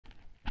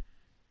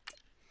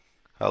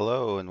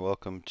Hello and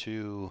welcome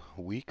to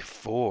week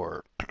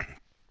 4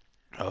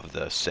 of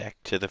the Sack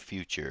to the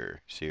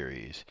Future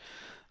series.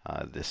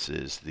 This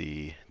is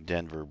the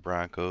Denver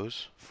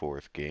Broncos'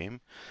 fourth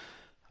game.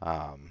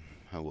 And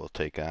we'll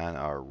take on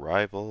our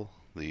rival,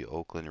 the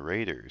Oakland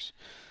Raiders.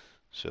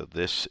 So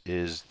this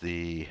is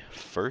the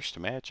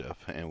first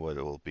matchup in what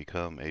will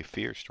become a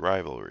fierce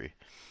rivalry.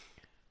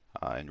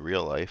 In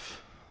real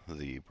life,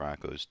 the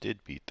Broncos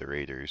did beat the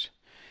Raiders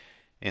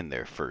in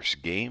their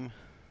first game,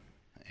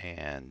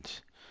 and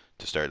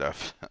to start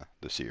off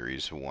the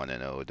series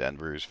 1-0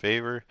 Denver's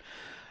favor.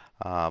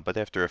 But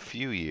after a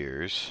few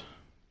years,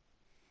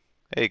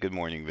 hey, good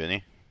morning,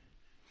 Vinny.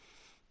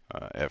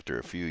 After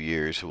a few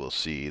years, we'll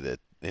see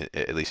that,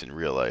 at least in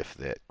real life,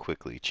 that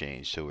quickly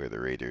changed to where the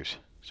Raiders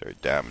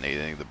started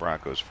dominating the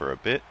Broncos for a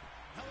bit.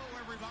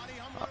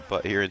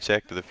 But here in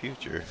Sack to the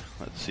Future,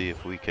 let's see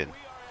if we can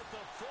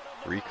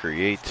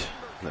recreate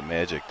the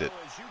magic that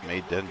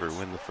made Denver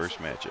win the first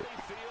matchup.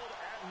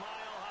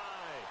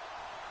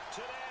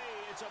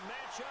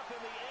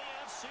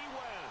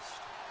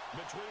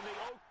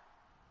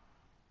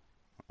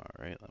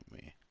 All right, let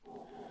me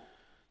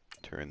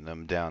turn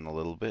them down a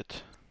little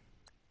bit.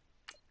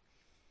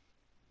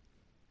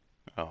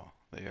 Oh,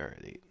 they are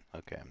at 8.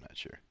 Okay, I'm not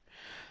sure.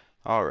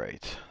 All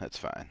right, that's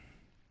fine.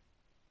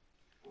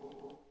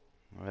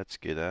 Let's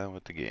get on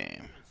with the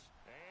game.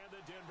 And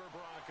the Denver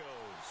Broncos.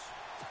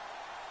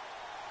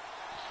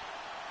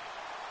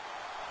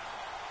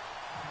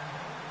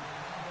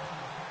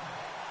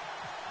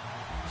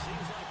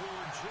 Seems like we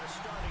were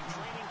just starting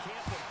training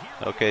camp, but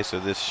here Okay, so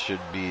this should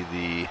be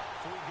the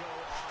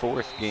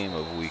fourth game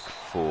of week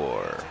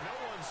 4.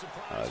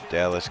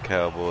 Dallas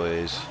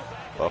Cowboys,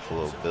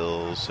 Buffalo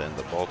Bills, and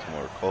the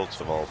Baltimore Colts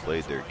have all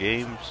played their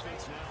games.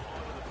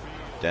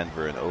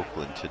 Denver and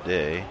Oakland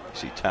today. You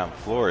see Tom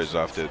Flores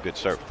off to a good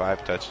start.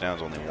 5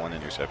 touchdowns, only 1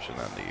 interception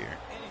on the year.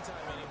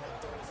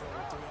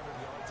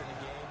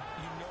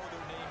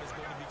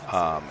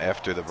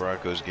 After the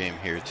Broncos game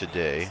here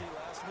today,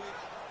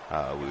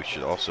 we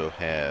should also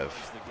have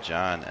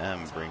John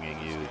M. bringing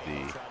you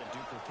the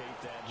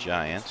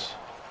Giants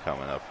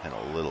coming up in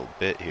a little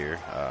bit here,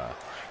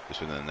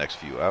 just within the next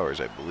few hours,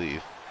 I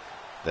believe.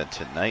 Then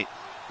tonight,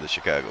 the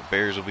Chicago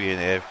Bears will be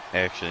in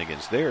action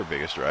against their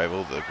biggest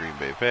rival, the Green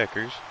Bay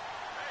Packers.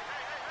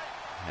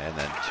 And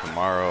then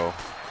tomorrow,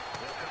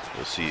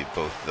 you'll see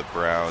both the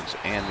Browns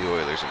and the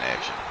Oilers in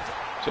action.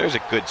 So there's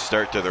a good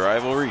start to the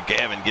rivalry.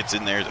 Gavin gets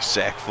in there to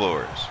sack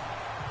Flores.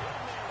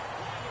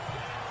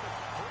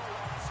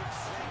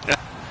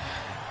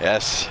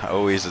 Yes,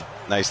 always a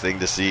nice thing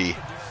to see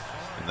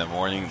in the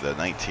morning, the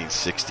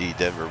 1960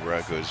 Denver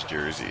Broncos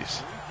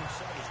jerseys.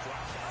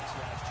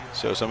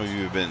 So some of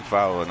you have been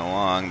following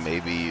along.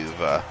 Maybe you've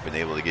been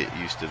able to get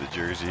used to the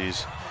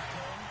jerseys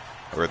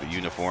or the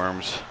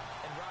uniforms.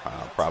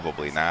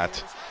 Probably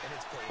not.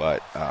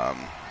 But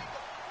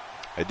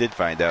I did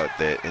find out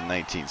that in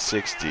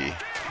 1960,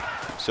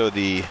 so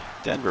the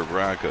Denver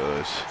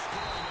Broncos,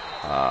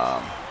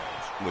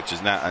 which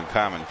is not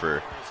uncommon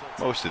for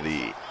most of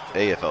the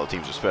AFL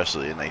teams,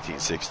 especially in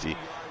 1960,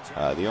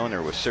 the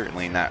owner was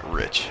certainly not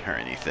rich or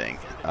anything.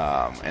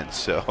 And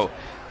so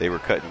they were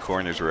cutting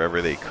corners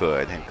wherever they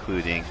could,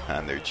 including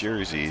on their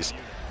jerseys.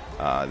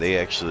 They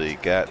actually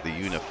got the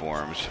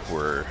uniforms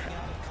were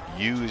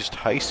used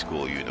high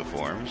school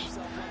uniforms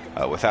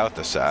without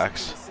the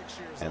socks.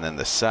 And then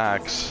the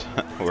socks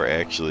were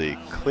actually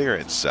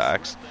clearance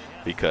socks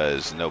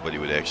because nobody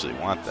would actually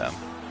want them.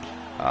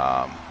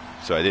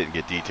 So I didn't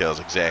get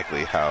details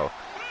exactly how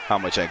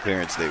much on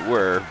clearance they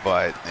were,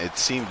 but it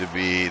seemed to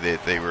be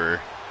that they were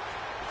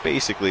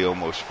basically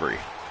almost free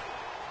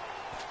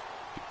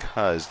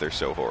because they're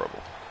so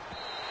horrible.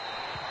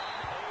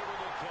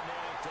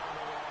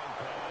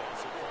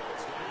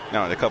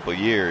 Now, in a couple of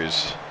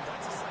years,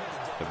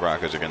 the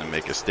Broncos are going to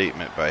make a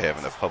statement by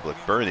having a public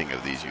burning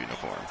of these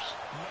uniforms.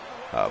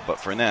 But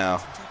for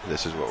now,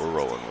 this is what we're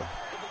rolling with.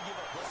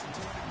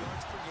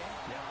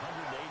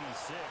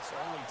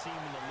 only team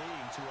in the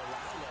league to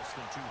allow less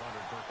than 200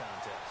 per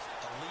contest.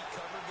 Elite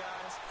cover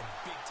guys and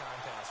big-time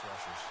pass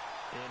rushers.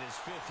 In his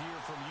 5th year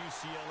from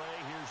UCLA,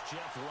 here's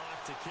Jeff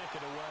Locke to kick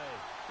it away.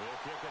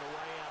 He'll kick it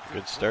away after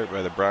Good start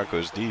by the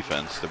Broncos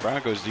defense. The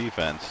Broncos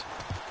defense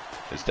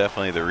is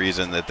definitely the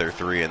reason that they're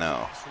 3-0.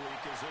 I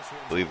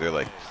believe they're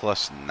like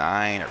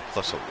 +9 or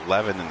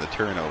 +11 in the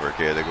turnover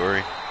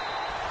category.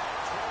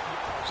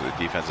 So the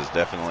defense is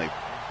definitely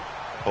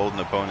holding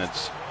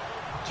opponents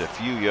to a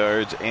few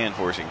yards and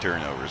forcing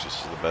turnovers. This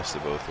is the best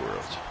of both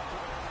worlds.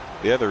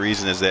 The other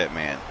reason is that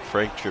man,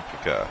 Frank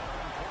Tripucka.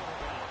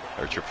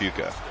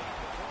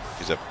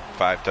 He's up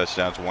 5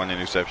 touchdowns, 1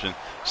 interception,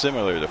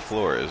 similar to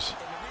Flores.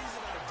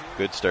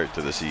 Good start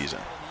to the season.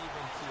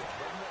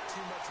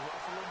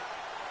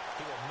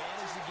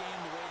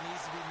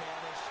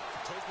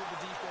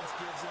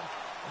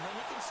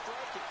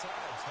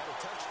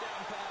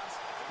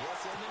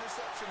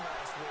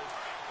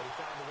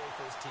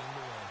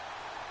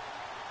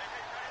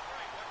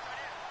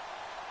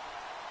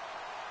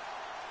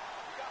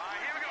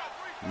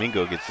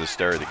 Mingo gets the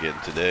start again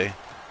today.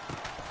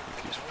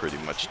 He's pretty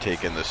much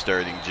taking the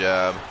starting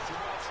job.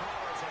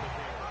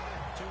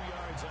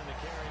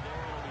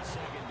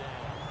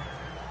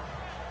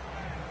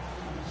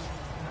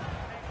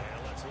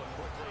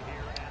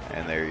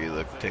 And there you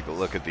look. Take a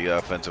look at the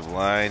offensive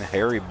line.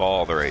 Harry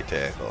Ball, the right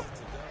tackle.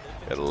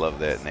 Gotta love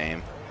that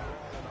name.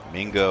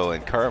 Mingo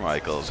and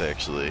Carmichael's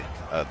actually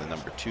the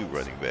number 2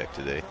 running back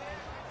today.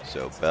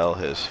 So Bell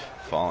has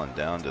fallen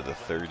down to the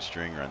 3rd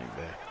string running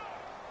back.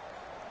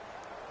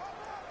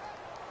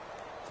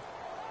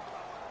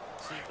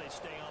 See if they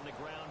stay on the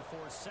ground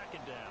for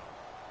 2nd down.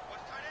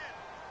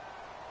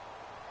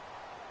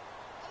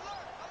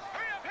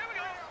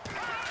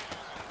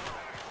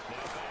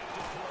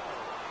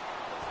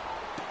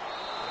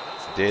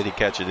 Did he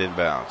catch it in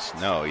bounds?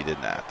 No, he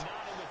did not.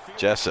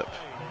 Jessup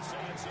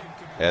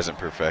hasn't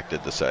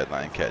perfected the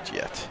sideline catch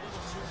yet.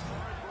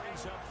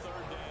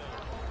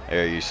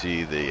 There you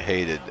see the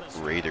hated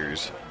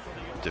Raiders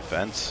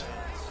defense.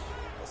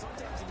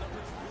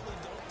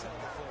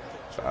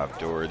 Bob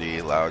Doherty,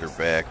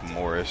 Louderback,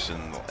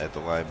 Morrison at the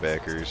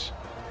linebackers.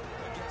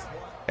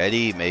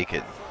 Eddie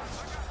Macon.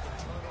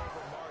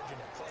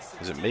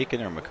 Is it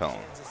Macon or McCone?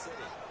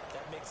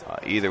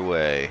 Either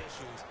way,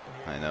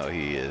 I know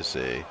he is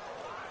a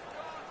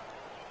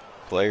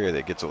player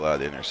that gets a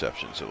lot of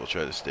interceptions, so we'll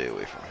try to stay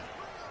away from him.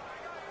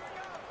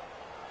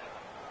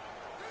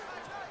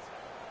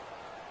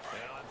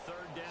 And on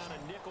 3rd down,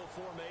 a nickel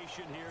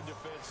formation here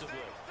defensively.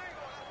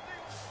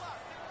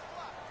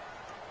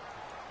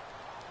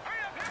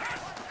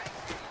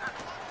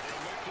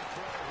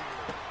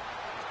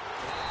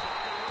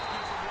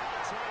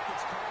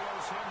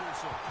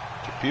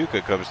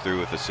 Trapuka comes through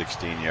with a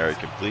 16-yard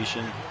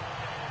completion.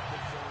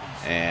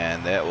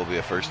 And that will be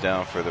a 1st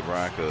down for the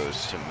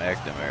Broncos to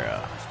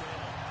McNamara.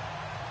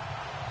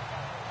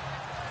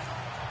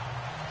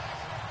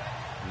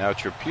 Now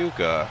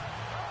Trapuka,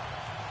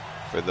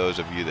 for those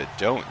of you that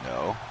don't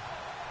know,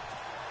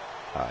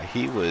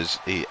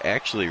 he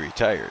actually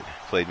retired.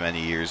 Played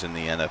many years in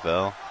the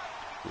NFL.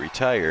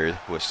 Retired,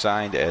 was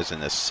signed as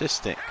an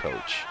assistant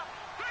coach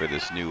for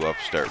this new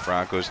upstart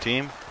Broncos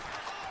team.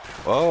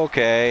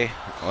 Okay,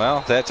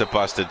 well, that's a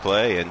busted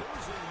play, and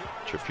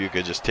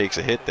Trapuka just takes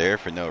a hit there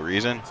for no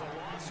reason.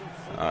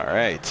 All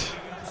right.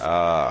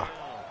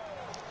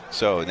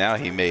 So now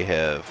he may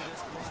have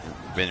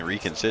been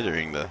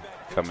reconsidering the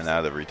coming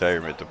out of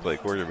retirement to play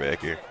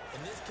quarterback here.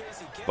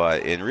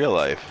 But in real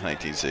life,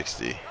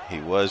 1960, he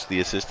was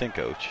the assistant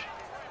coach.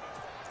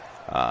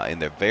 In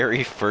their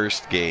very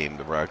first game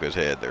the Broncos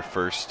had, their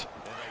first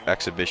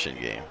exhibition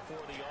game,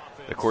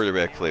 the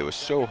quarterback play was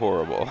so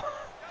horrible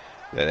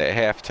that at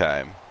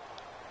halftime,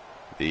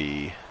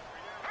 I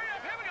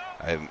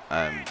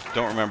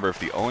don't remember if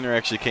the owner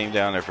actually came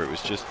down or if it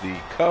was just the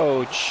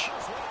coach.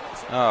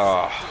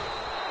 Oh.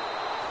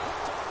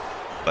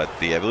 But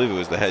I believe it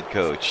was the head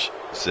coach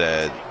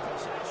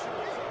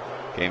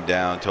came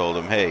down, told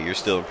him, hey, you're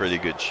still in pretty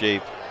good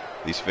shape.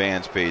 These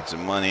fans paid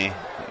some money.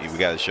 We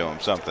got to show them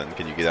something.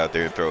 Can you get out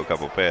there and throw a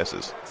couple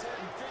passes?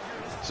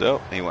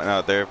 So he went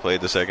out there,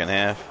 played the 2nd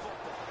half,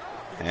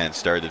 and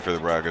started for the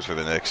Broncos for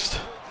the next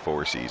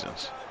 4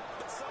 seasons.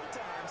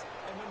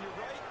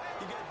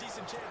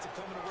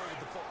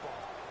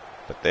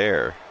 But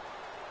there,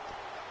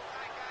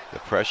 the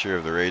pressure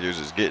of the Raiders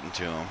is getting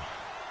to him.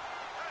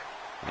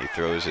 He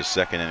throws his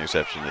 2nd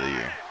interception of the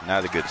year.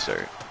 Not a good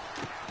start.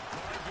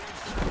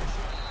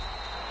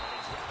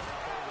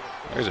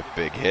 There's a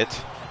big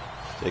hit.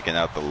 Taking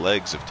out the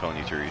legs of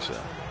Tony Teresa.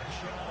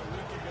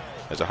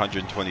 Has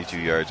 122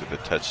 yards with a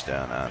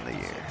touchdown on the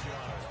year.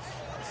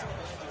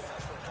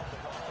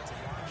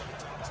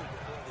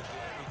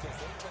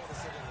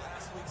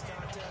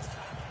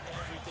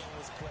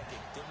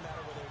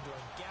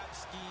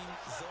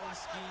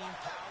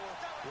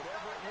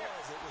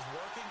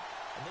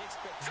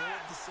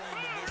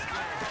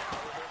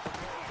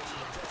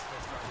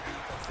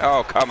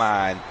 Oh, come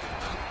on.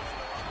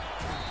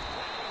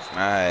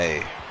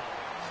 I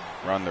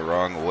run the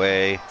wrong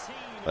way.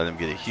 Let him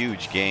get a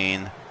huge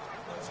gain.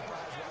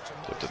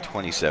 Up to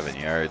 27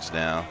 yards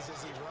now.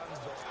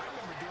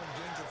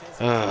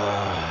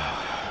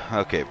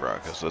 Okay,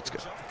 Broncos, let's go.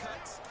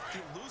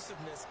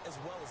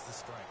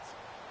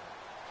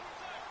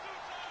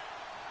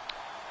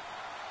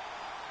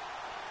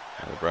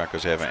 The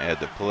Broncos haven't had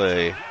to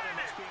play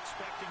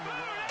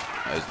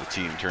as the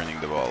team turning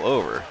the ball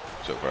over.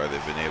 So far,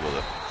 they've been able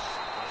to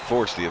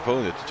force the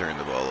opponent to turn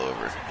the ball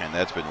over, and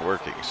that's been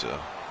working. So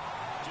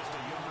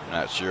I'm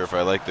not sure if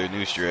I like their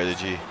new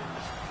strategy.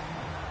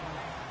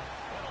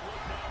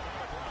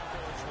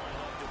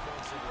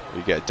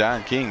 We got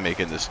Don King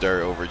making the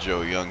start over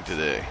Joe Young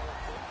today.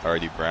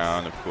 Hardy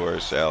Brown, of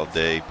course, Al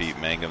Day, Pete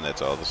Mangum,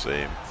 that's all the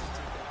same.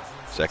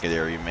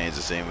 Secondary remains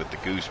the same with the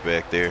Goose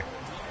back there.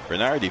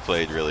 Bernardi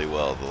played really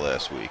well the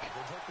last week.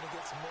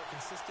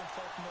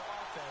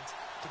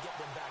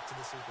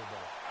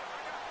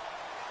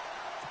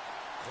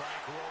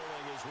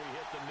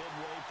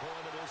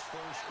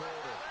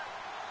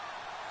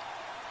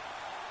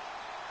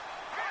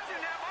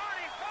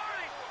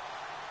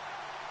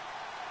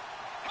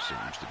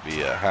 Seems to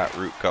be a hot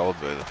route called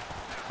by the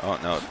Oh,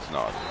 no, it's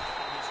not.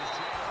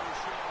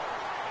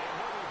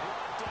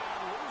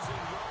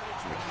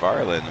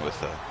 McFarland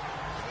with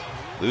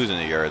losing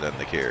a yard on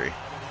the carry.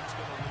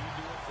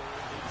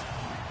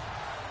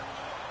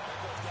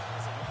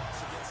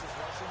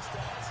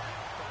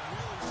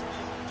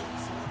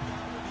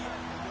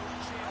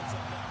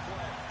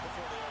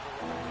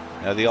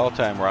 Now, the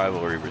all-time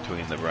rivalry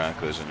between the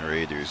Broncos and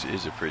Raiders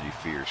is a pretty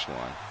fierce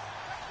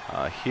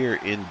one. Here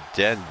in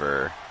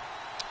Denver,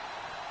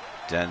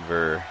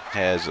 Denver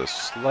has a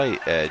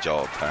slight edge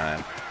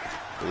all-time.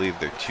 I believe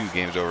they're 2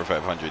 games over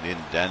 500 in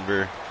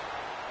Denver,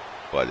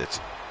 but it's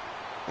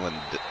when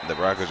the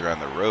Broncos are on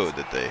the road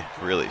that they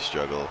really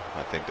struggle.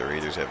 I think the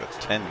Raiders have a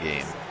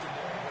 10-game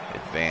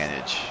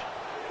advantage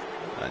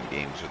on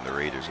games when the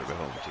Raiders are the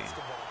home team.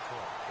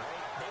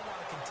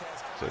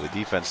 So the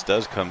defense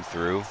does come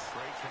through,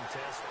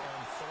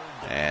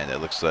 and it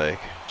looks like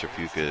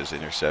Trapuka's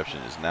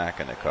interception is not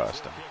going to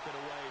cost him.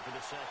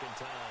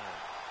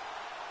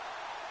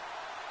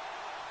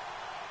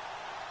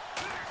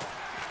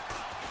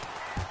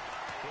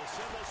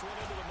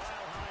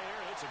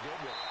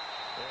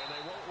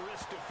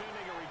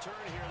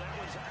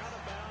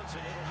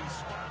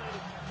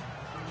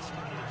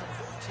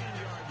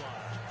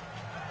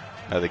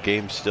 Now the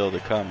game's still to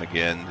come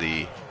again.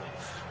 The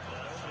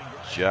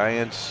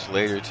Giants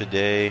later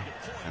today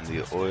and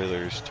the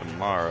Oilers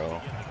tomorrow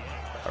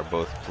are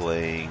both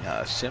playing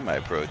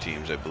semi-pro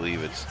teams. I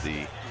believe it's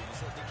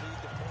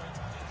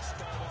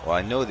well,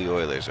 I know the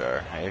Oilers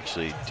are. I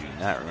actually do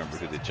not remember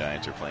who the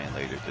Giants are playing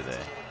later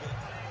today.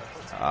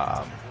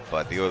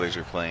 But the Oilers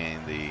are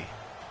playing the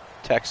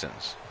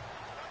Texans,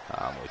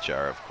 which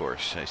are, of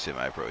course, a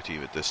semi-pro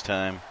team at this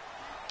time.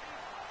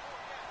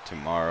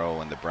 Tomorrow,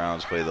 when the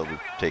Browns play, they'll be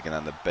taking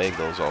on the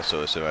Bengals,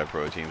 also a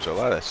semi-pro team. So a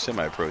lot of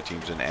semi-pro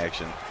teams in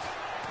action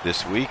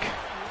this week.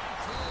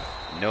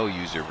 No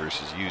user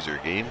versus user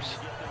games,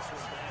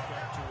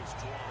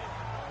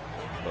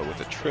 but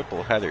with a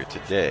triple header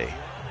today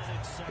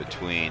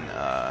between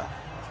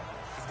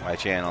my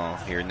channel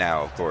here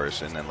now, of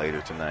course, and then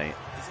later tonight,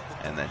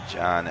 and then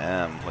John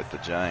M with the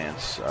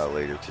Giants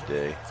later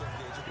today.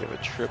 We have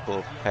a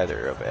triple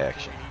header of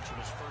action.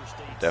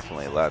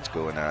 Definitely lots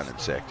going on in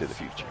Sack to the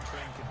Future.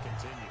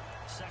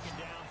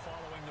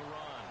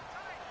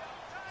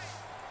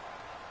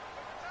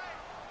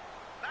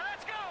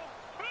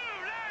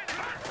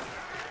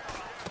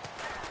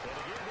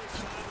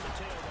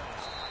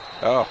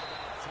 Oh,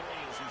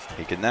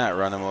 he could not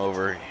run him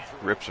over. He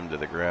rips him to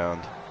the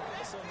ground.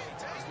 So many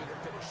times we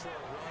look at a short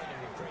run and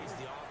we praise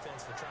the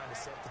offense for trying to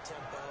set the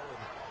tempo and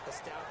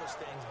establish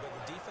things, but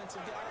the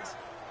defensive guys,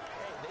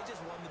 hey, they just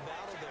won the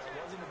battle there. It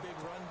wasn't a big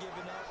run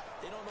given up.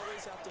 They don't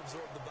always have to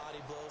absorb the body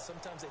blows.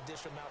 Sometimes they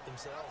dish them out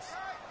themselves.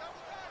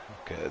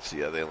 Okay, let's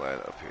see how they line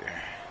up here.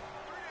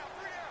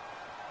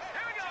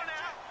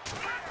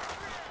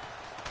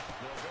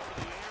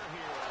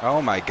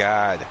 Oh my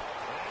God.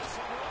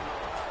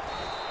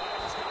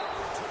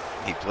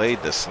 He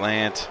played the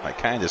slant. I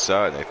kind of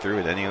saw it. I threw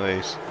it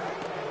anyways.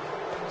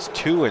 It's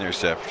 2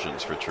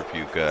 interceptions for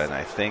Trapuka, and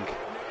I think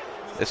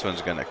this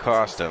one's going to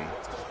cost him.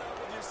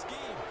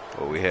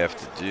 What we have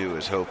to do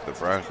is hope the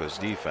Broncos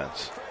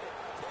defense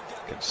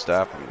can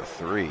stop him to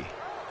 3.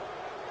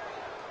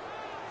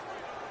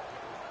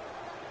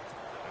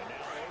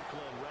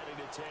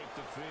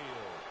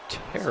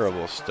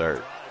 Terrible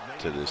start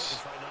to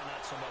this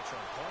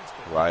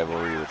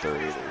rivalry with the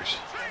Raiders.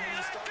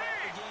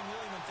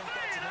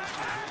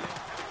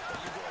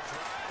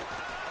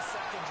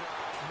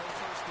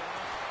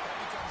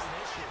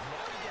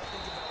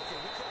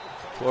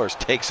 Flores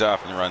takes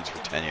off and runs for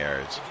 10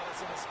 yards.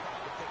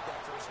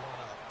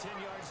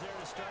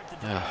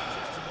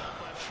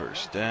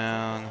 First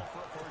down.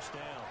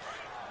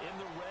 In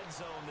the red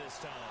zone this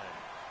time.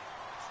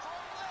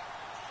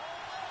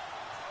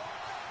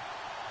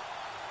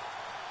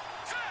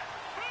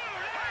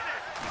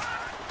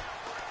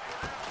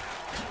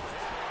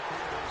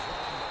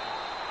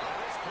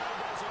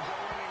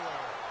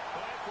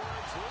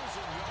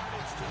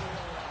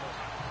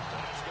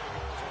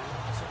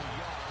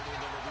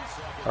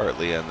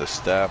 Hartley on the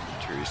stop.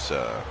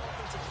 Teresa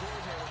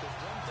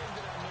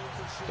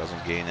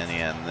doesn't gain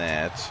any on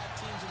that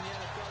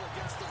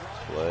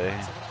play.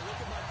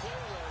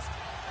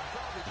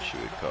 What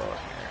should we call it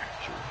here?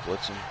 Should we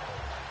blitz him?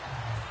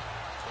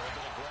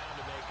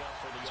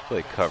 Let's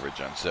play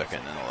coverage on 2nd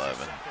and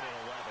 11.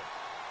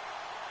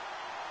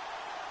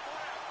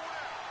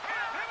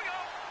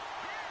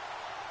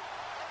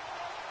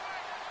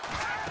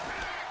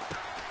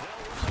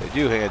 They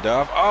do hand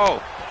off.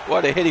 Oh!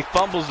 What a hit. He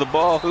fumbles the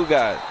ball. Who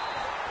got it?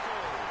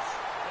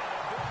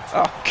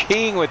 Oh,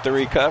 King with the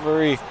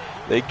recovery.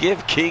 They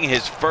give King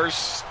his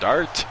first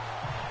start.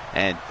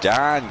 And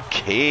Don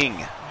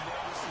King,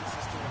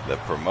 the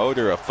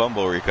promoter of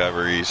fumble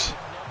recoveries,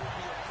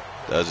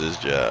 does his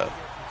job.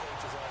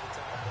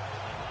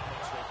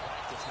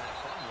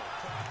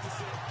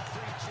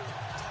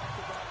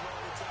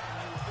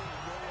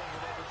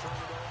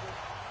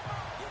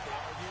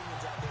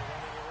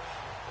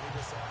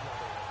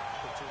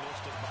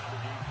 Opportunistic by the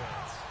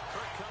defense.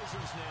 Kirk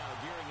Cousins now now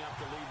gearing up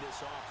to lead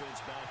this offense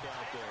back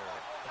out there.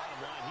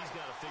 Bottom line, he's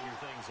got to figure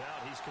things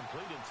out. He's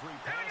completed 3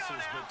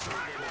 passes, but 2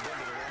 of them have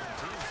been to their own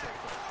team so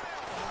far.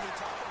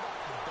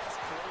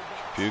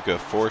 Puka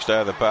forced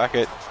out of the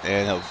pocket,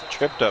 and he'll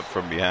tripped up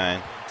from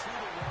behind.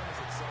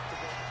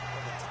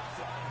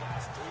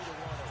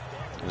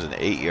 It was an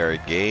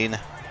 8-yard gain.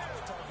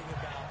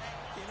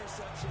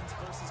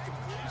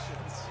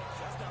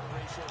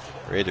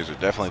 Raiders are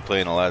definitely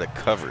playing a lot of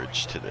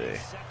coverage today.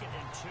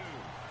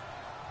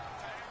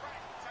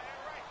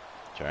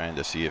 Trying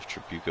to see if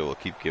Tripucka will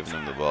keep giving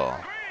them the ball.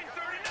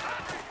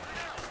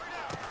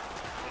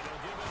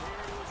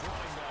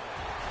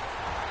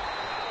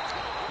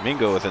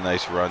 Mingo with a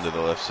nice run to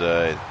the left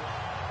side.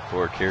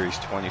 4 carries,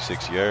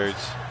 26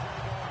 yards.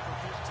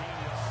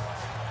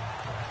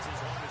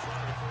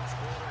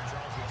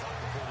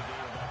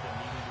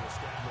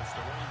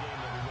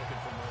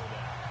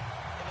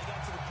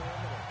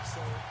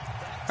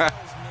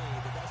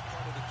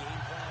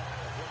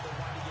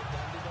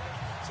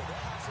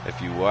 If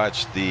you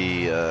watch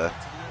the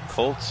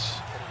Colts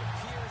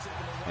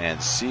and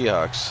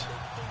Seahawks,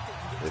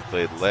 they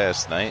played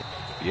last night.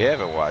 If you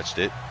haven't watched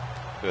it,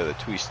 go to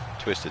the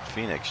Twisted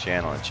Phoenix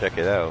channel and check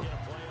it out.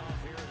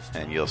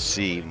 And you'll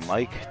see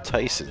Mike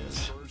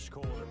Tyson's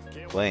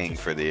playing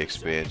for the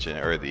expansion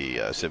or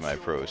the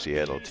semi-pro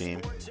Seattle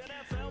team.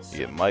 You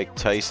get Mike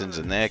Tyson's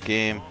in that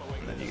game,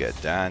 and then you got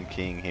Don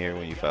King here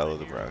when you follow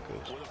the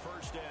Broncos.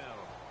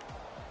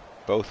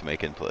 Both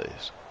making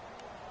plays.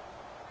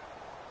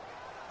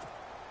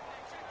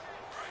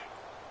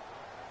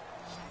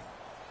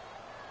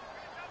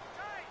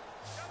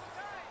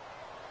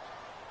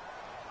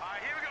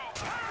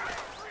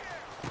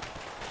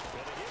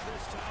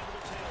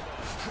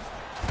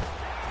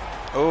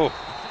 Oh,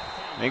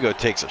 Mingo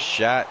takes a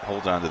shot,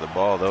 holds on to the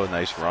ball though,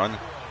 nice run.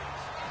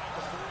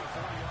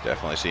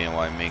 Definitely seeing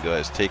why Mingo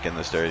has taken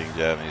the starting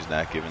job and he's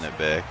not giving it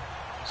back.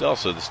 He's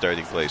also the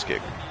starting place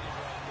kicker.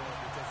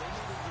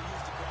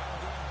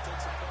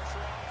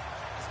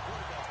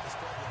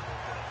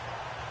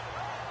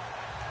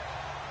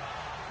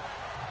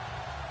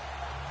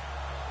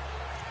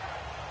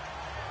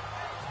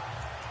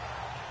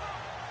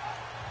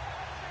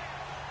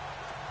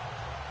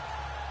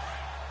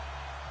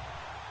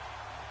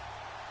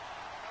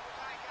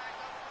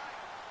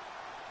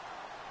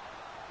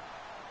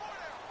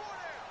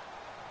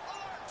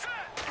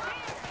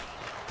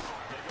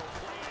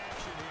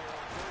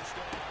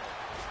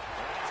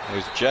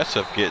 There's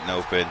Jessup getting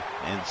open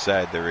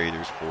inside the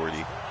Raiders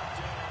 40.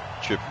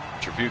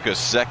 Tripucka's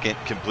second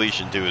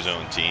completion to his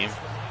own team.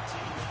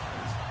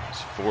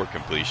 It's 4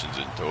 completions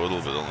in total,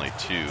 but only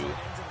 2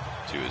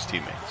 to his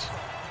teammates.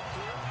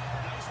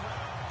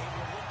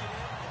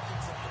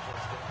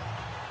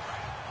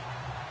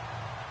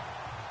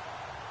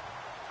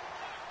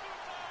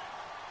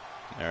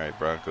 All right,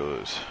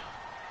 Broncos.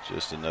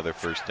 Just another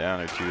first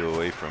down or 2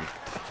 away from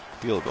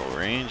field goal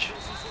range.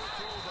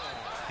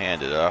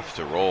 Hand it off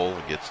to Roll.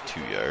 It gets 2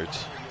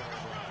 yards.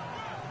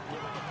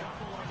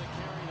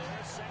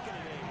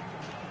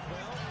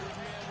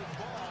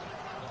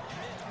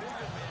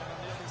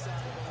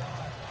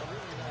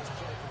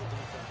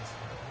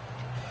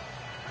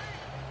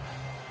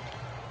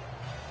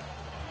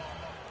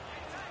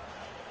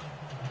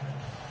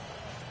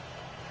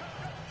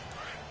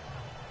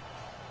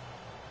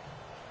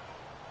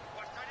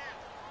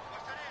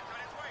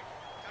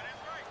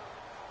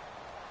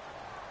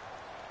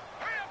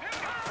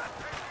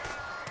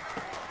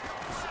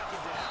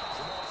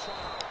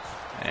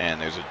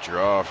 And there's a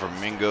draw from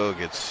Mingo,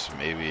 gets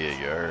maybe a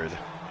yard.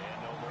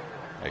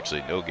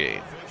 Actually, no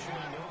gain.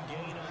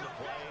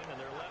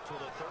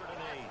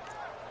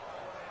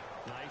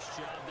 Nice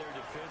job there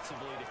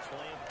defensively to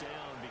clamp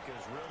down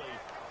because really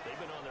they've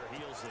been on their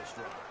heels this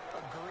drive.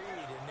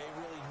 Agreed, and they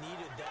really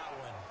needed that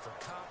one for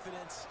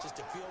confidence, just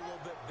to feel a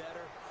little bit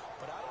better.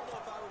 But I don't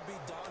know if I would be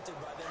daunted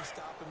by them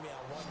stopping me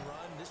on one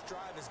run. This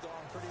drive has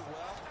gone pretty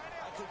well.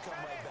 I could come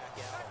right back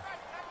at them.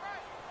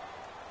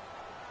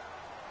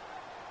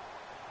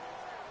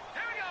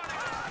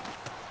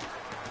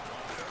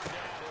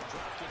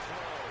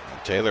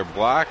 Taylor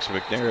blocks.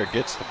 McNair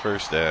gets the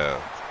first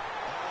down.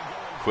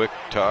 Quick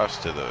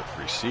toss to the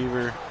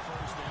receiver.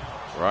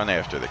 Run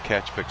after the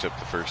catch, picks up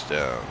the first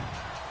down.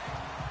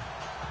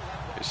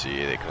 You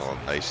see, they call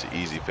him nice,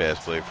 easy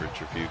pass play for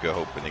Tripucka,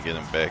 hoping to get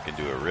him back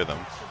into a rhythm.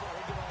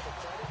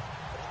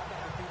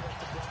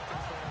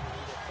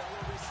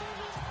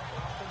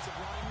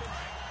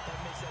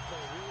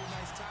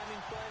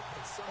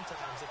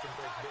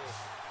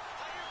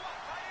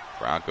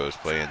 Broncos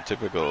playing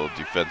typical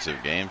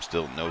defensive game,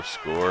 still no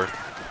score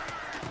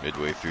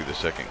midway through the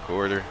second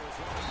quarter.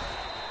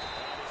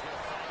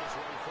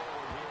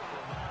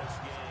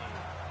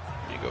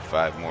 You go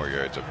 5 more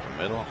yards up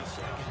the middle.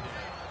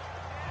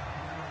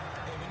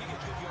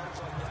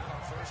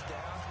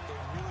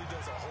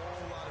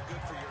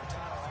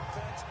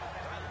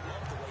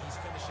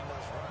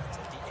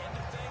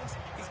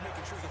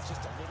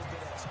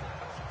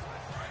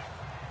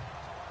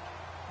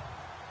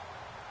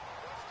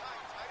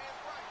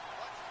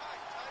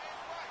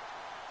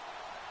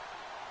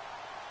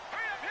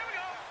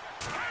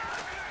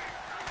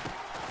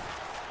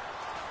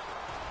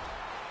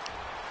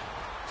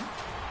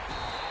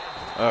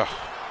 Ugh.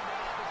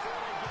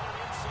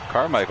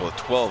 Carmichael at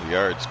 12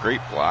 yards.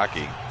 Great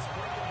blocking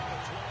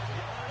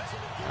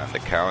on the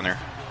counter.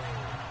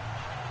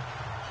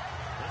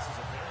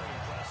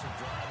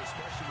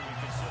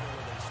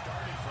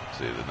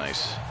 See the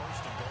nice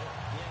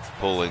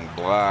pulling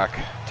block.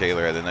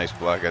 Taylor had a nice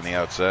block on the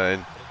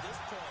outside.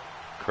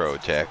 Crow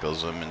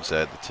tackles him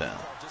inside the 10.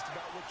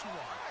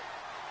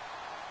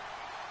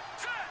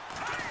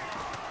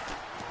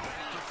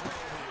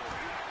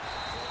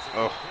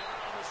 Oh,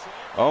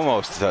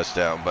 almost a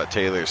touchdown, but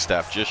Taylor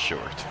stopped just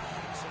short.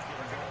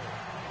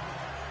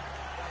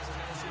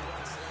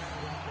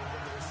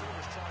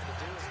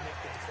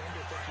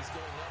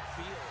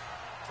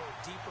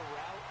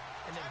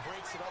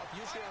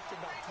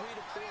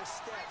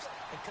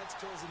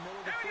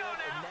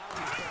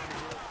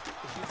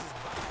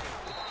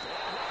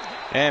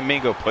 And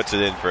Mingo puts it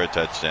in for a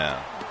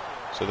touchdown.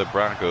 So the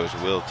Broncos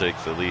will take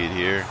the lead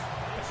here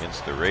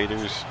against the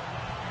Raiders.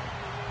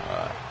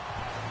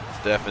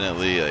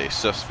 Definitely a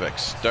suspect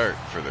start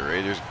for the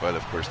Raiders, but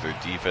of course their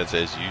defense,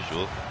 as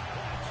usual,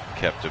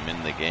 kept them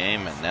in the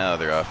game, and now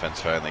their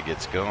offense finally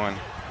gets going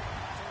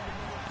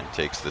and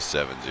takes the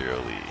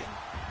 7-0 lead.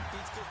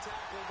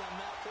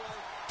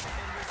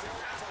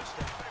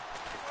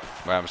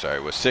 Well, I'm sorry,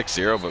 it was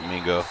 6-0, but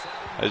Mingo,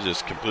 I was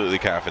just completely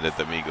confident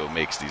that Mingo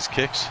makes these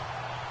kicks.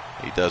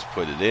 He does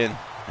put it in,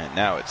 and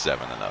now it's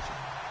 7-0.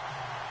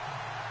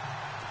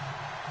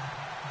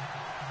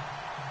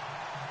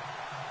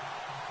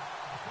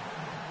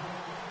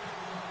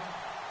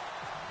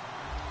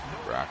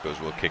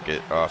 Broncos will kick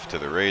it off to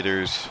the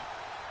Raiders.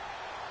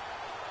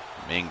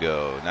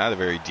 Mingo, not a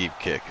very deep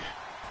kick.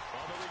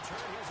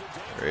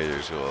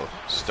 Raiders will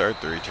start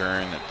the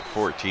return at the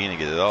 14 and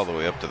get it all the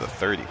way up to the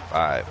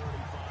 35.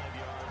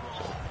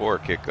 So poor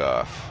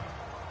kickoff.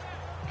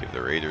 Give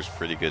the Raiders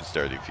pretty good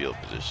starting field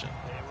position.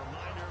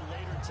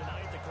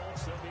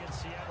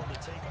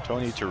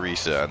 Tony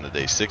Teresa on the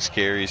day, 6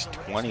 carries,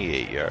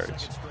 28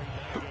 yards.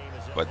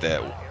 But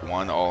that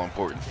one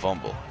all-important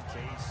fumble.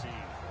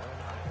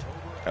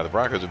 Now the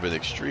Broncos have been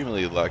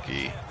extremely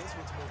lucky.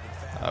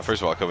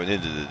 First of all, coming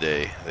into the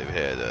day, they've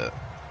had a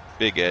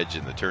big edge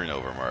in the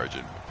turnover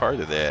margin. Part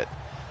of that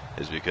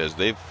is because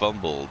they've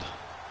fumbled,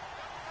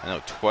 I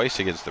know, twice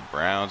against the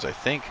Browns. I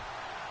think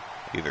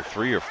either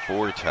 3 or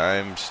 4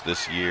 times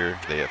this year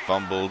they have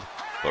fumbled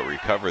but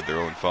recovered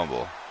their own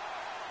fumble.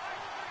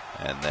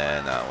 And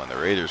then when the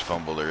Raiders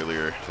fumbled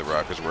earlier, the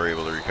Broncos were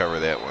able to recover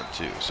that one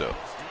too. So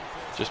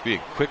just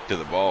being quick to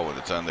the ball when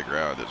it's on the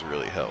ground has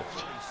really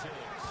helped.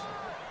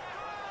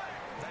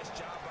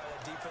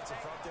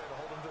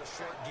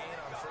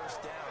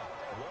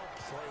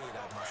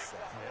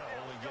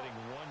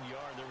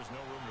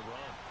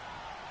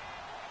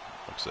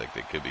 Looks like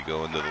they could be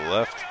going to the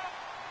left.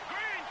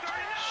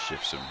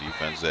 Shift some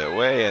defense that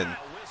way, and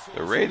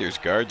the Raiders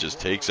guard just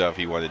takes off.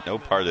 He wanted no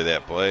part of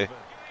that play.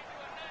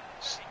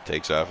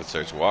 Takes off and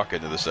starts walking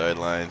to the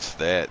sidelines.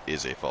 That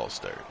is a false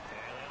start.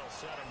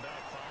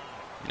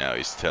 Now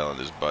he's telling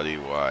his buddy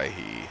why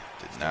he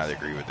did not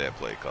agree with that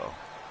play call.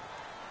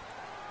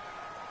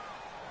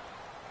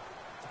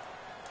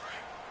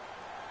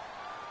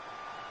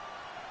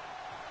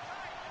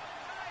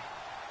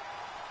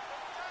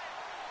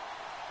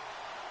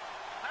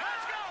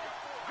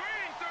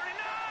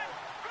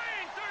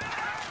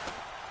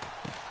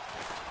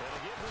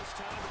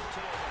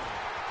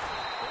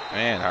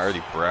 Man,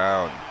 Hardy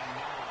Brown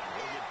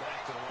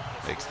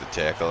makes the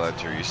tackle on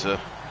Teresa.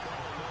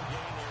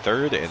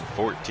 3rd and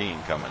 14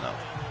 coming up.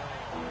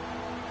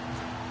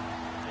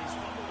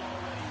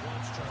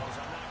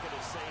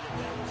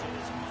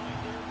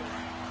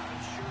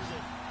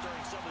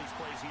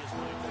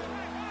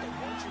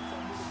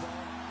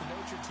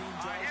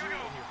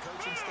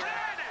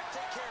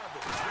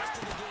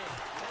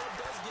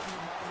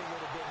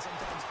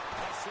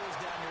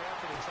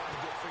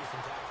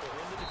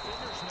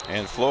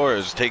 And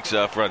Flores takes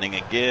off running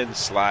again,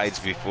 slides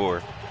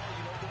before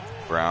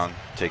Brown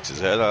takes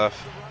his head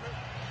off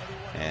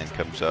and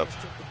comes up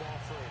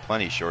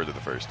plenty short of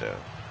the first down.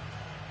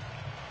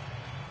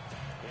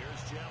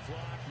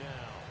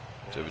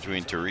 So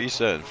between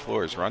Teresa and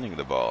Flores running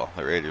the ball,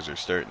 the Raiders are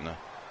starting to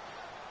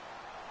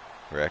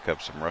rack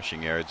up some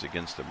rushing yards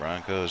against the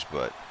Broncos,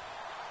 but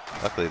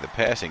luckily the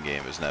passing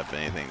game has not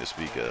been anything to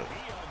speak of.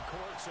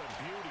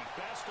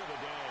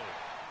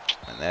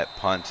 And that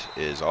punt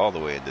is all the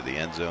way into the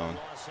end zone,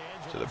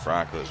 so the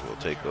Broncos will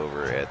take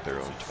over at their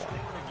own 20.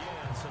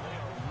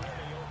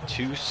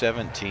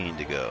 2:17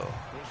 to go.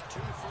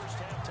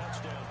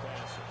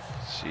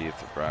 Let's see if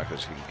the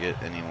Broncos can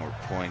get any more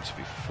points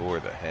before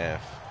the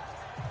half.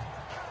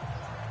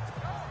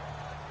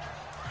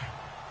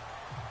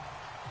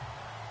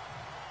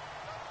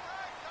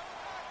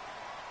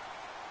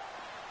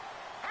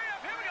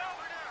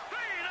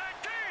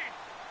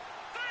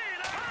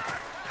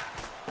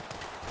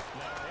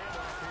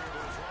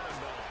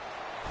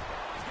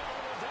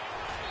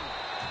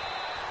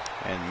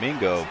 And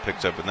Mingo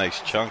picks up a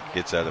nice chunk,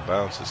 gets out of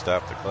bounds to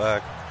stop the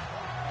clock.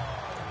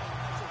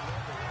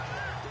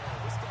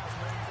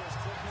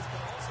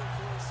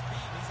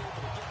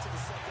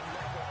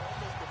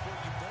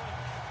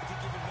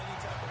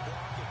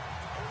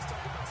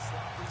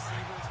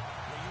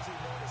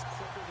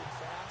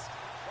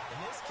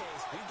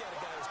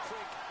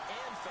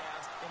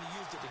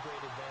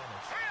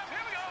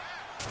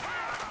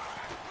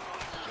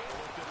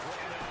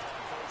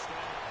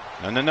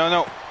 No, no, no,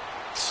 no.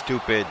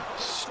 Stupid,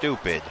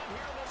 stupid.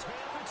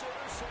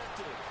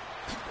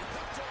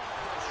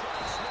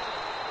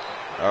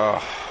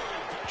 Oh,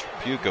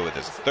 Puka with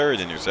his third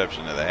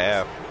interception of the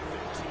half.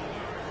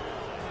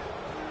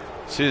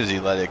 As soon as he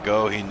let it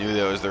go, he knew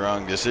that was the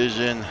wrong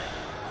decision.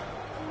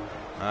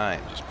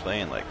 I'm just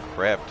playing like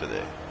crap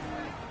today.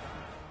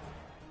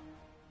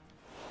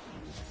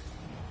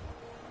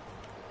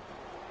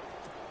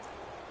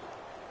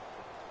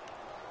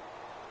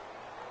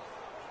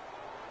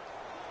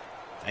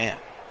 Man.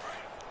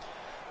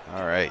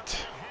 All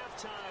right.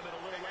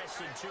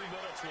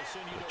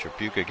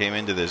 Tripucka came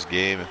into this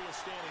game,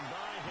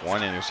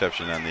 1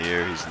 interception on the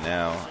year. He's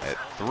now at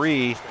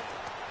 3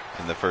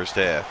 in the first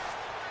half.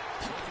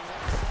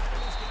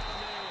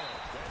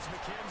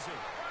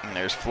 And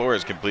there's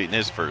Flores completing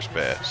his first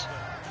pass.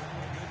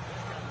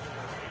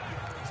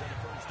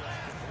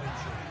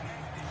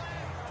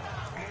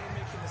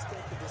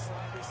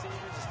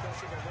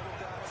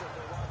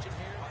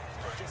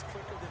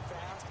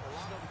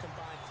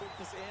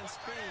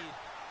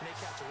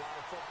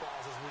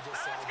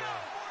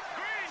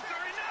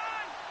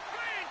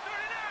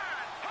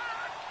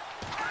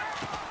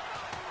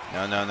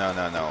 No, no, no,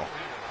 no, no.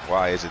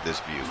 Why is it this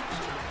view?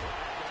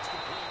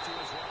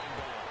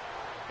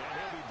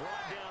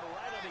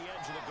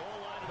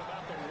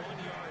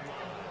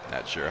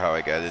 Not sure how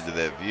I got into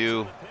that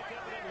view.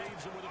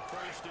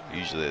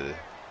 Usually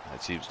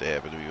that seems to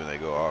happen to me when I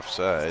go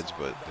offsides,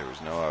 but there was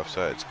no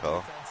offsides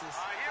call.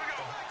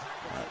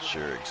 Not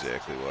sure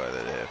exactly why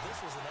that happened.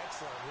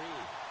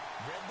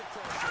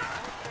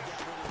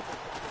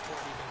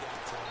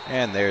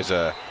 And there's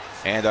a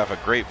handoff, a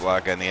great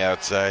block on the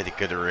outside. He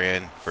could have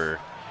ran for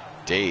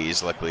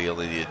days. Luckily, he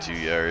only needed 2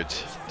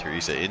 yards.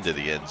 Teresa into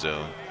the end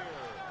zone.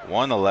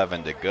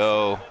 1:11 to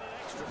go.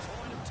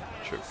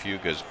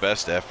 Tripucka's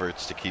best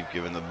efforts to keep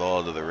giving the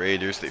ball to the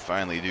Raiders. They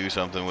finally do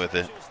something with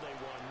it.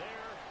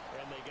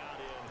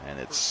 And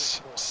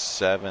it's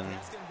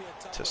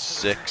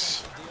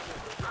 7-6.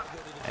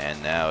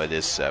 And now it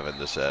is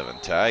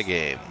 7-7. Tie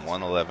game,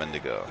 1:11 to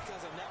go.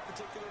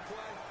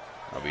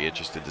 I'll be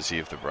interested to see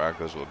if the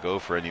Broncos will go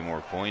for any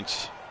more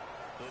points,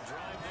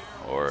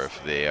 or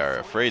if they are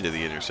afraid of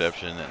the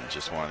interception and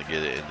just want to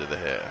get it into the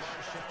half.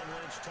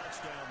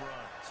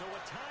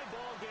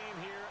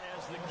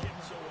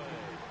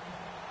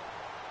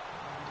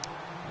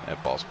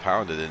 That ball's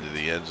pounded into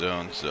the end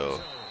zone, so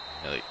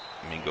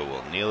Mingo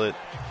will kneel it.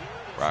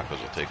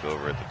 Broncos will take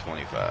over at the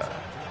 25.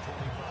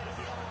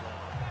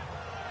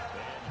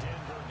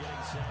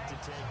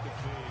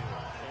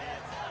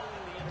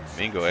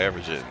 Mingo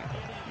averaging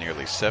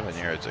nearly 7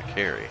 yards a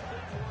carry.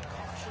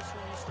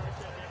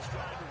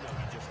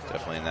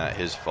 Definitely not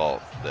his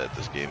fault that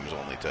this game is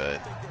only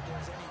tied.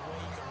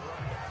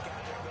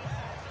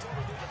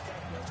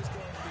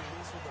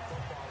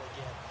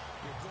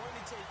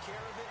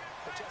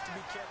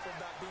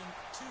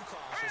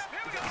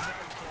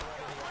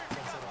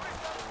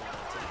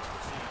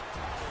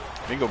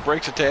 Mingo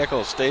breaks a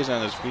tackle, stays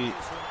on his feet,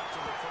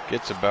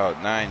 gets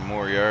about 9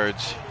 more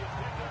yards.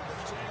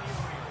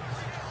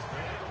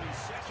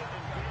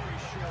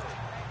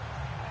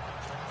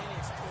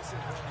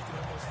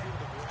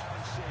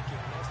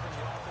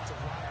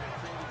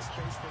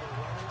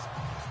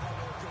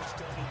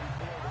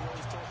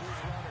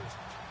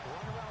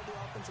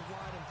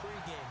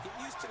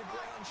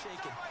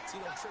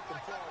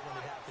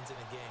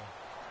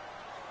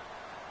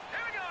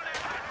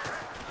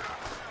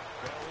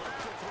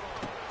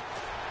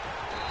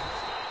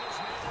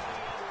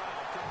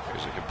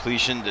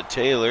 Completion to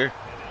Taylor,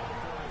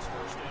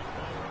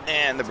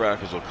 and the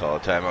Broncos will call a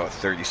timeout.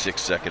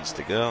 36 seconds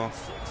to go.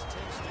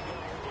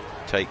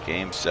 Tight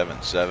game,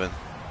 7-7.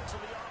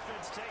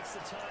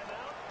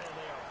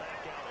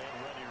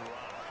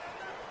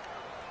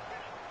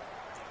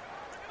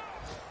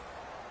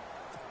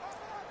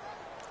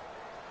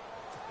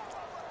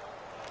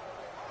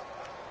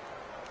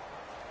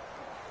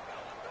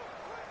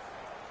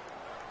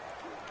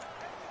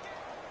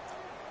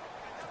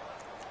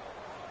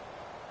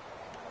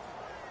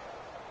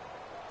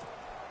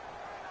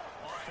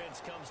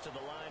 Comes to the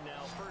line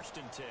now, 1st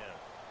and 10.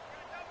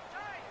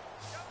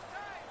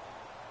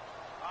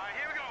 All right,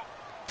 here we go.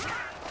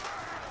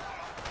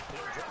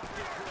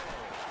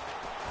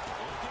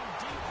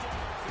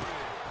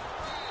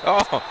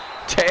 Oh,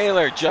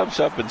 Taylor jumps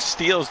up and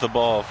steals the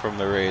ball from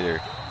the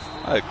Raider.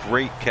 A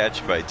great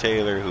catch by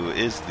Taylor, who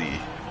is the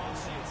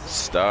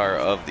star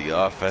of the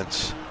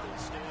offense.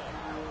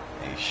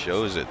 He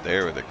shows it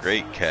there with a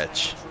great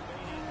catch.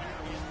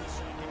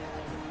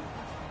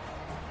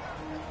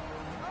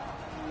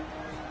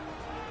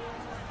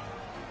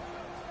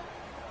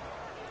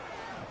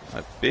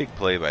 A big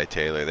play by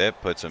Taylor.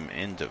 That puts him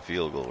into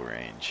field goal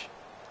range.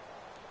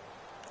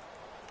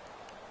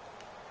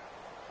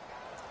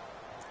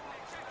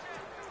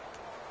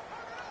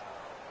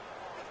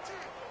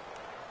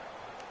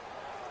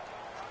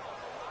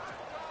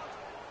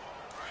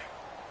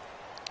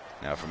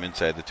 Now from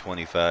inside the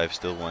 25,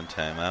 still 1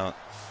 timeout.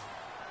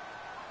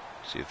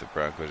 See if the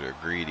Broncos are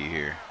greedy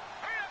here.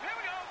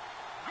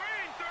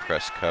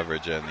 press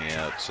coverage on the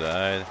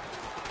outside.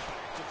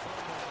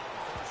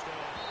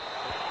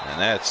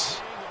 And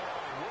that's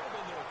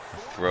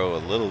throw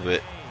a little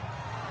bit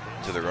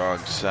to the wrong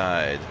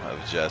side of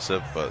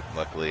Jessup, but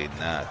luckily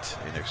not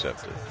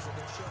intercepted.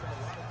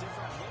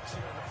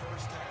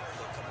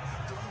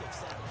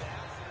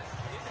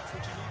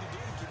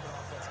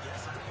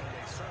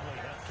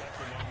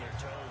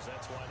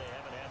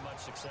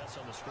 Success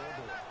on the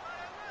scoreboard.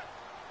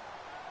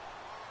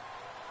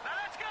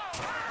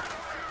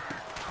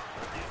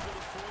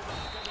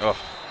 Oh,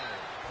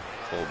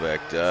 fullback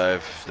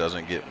dive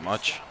doesn't get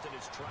much.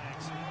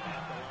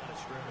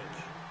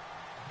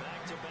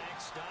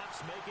 Back-to-back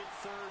stops make it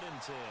 3rd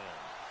and 10.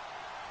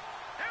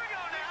 Here we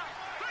go now.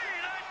 3,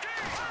 9, 2,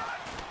 1.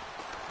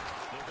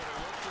 They're going to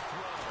look to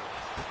throw.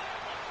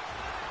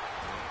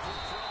 Quick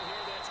throw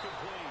here, that's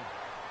complete.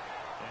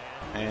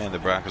 And the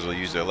Broncos will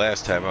use their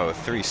last timeout with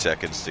 3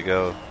 seconds to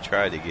go.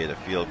 Try to get a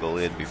field goal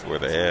in before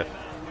the half. 3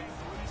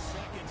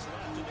 seconds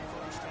left in the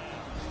first half.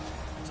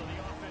 So the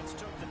offense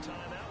took the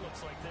timeout.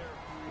 Looks like they're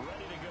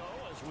ready to go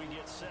as we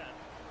get set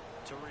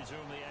to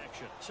resume the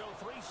action. So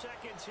 3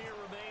 seconds here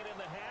remain in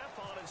the half.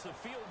 On is the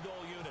field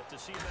goal unit to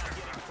see about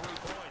getting 3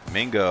 points.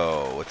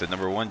 Mingo with the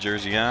number 1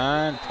 jersey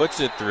on puts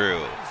it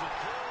through.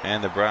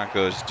 And the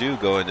Broncos do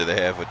go into the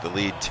half with the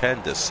lead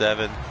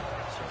 10-7.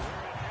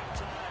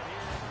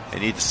 They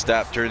need to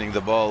stop turning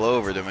the ball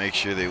over to make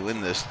sure they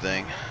win this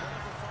thing.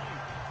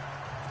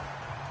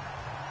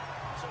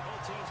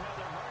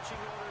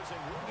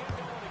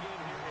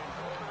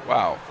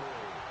 Wow.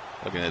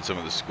 Looking at some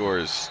of the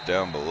scores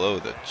down below,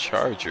 the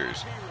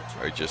Chargers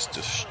are just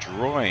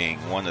destroying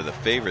one of the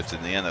favorites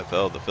in the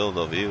NFL, the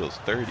Philadelphia Eagles,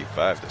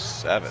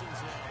 35-7.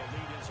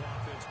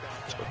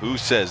 So who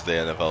says the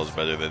NFL is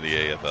better than the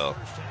AFL?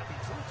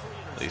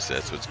 At least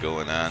that's what's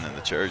going on in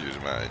the Chargers'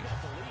 mind.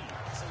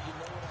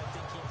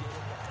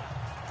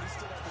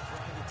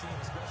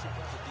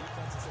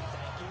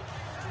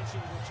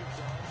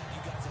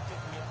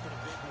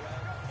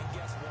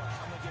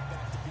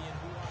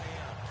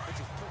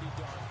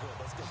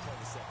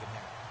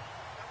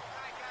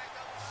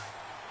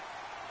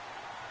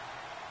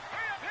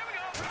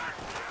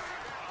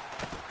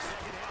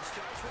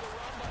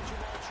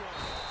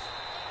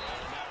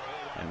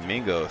 And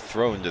Mingo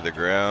thrown to the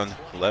ground,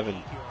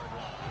 11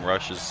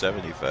 rushes,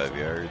 75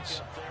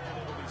 yards.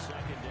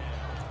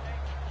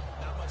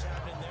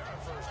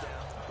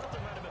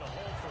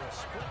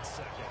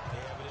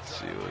 Let's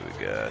see what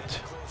we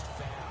got.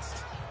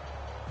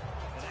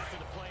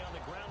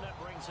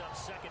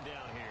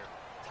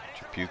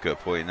 Trapuka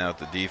pointing out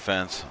the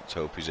defense. Let's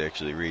hope he's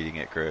actually reading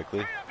it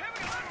correctly.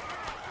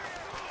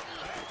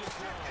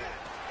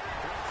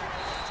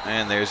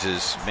 And there's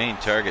his main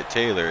target,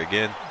 Taylor,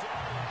 again.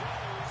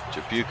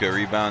 Trapuka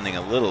rebounding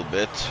a little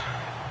bit.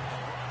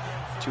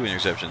 2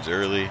 interceptions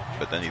early,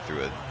 but then he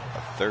threw a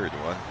third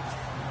one.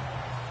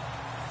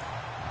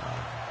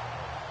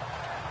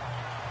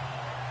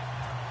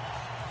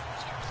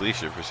 His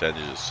completion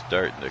percentage is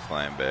starting to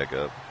climb back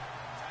up.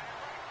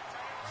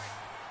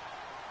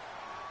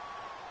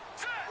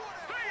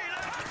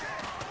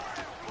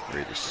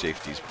 Raiders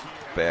safeties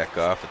back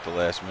off at the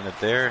last minute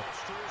there.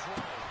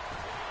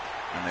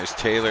 And there's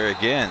Taylor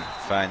again,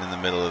 finding the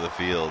middle of the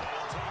field.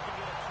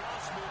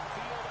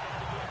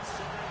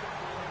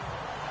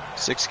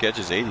 6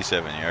 catches,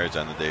 87 yards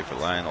on the day for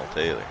Lionel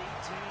Taylor.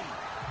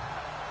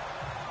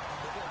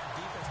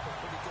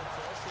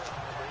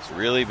 It's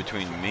really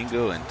between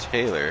Mingo and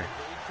Taylor.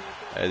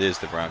 That is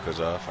the Broncos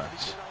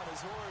offense.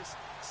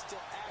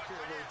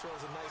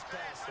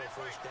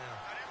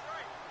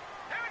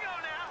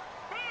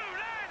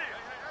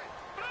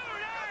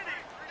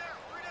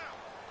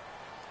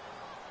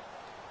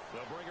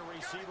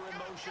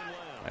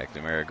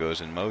 McNamara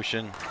goes in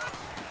motion.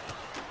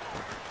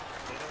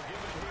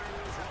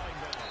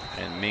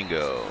 And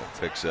Mingo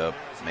picks up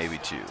maybe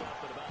 2.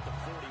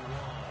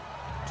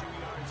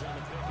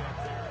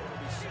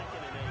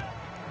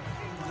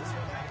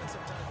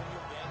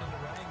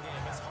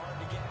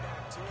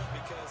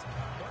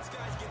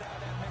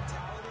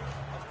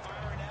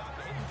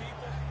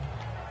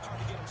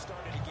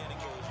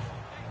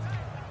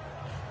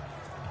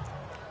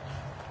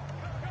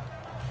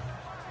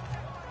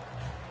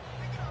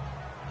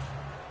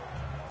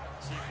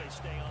 See if they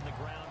stay on the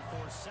ground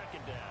for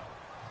 2nd down.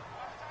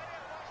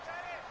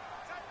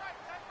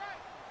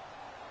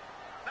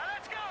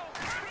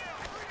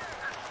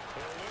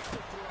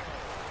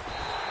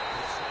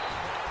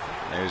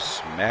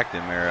 There's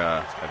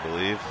McNamara, I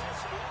believe,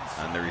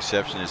 on the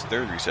reception, his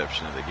 3rd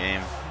reception of the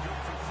game.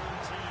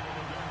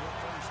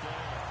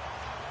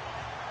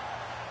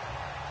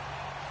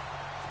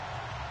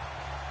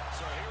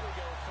 So here we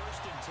go,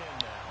 1st and 10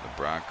 now. The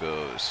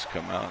Broncos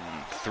come out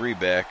in 3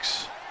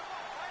 backs,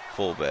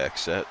 fullback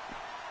set.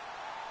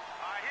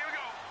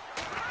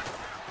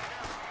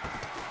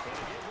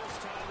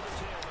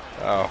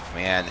 Oh,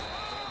 man.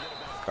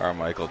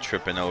 Carmichael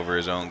tripping over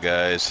his own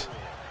guys.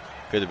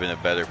 Could have been a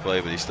better play,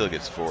 but he still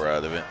gets 4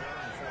 out of it.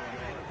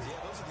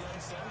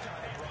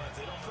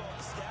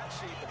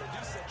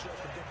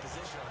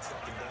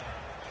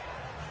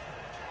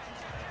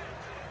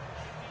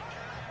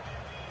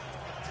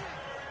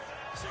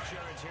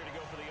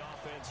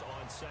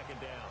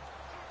 second down.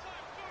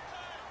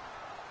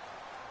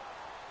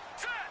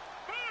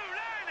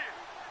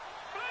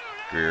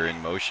 Greer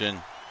in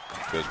motion.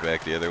 Goes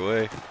back the other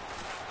way.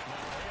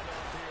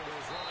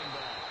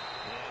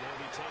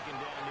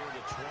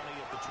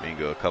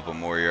 Mingo a couple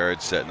more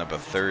yards, setting up a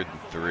 3rd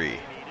and 3.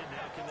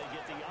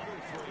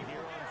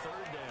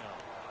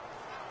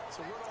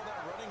 So where'd all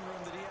that running room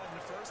that he had in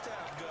the first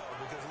half go?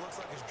 Because it looks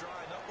like it's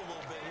drying up a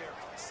little bit here.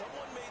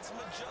 Someone made some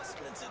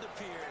adjustments, it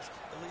appears,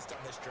 at least on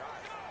this drive.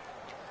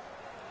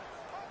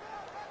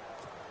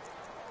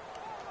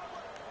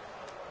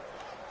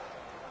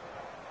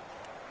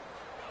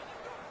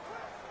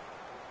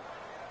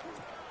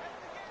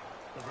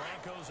 The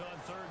Broncos on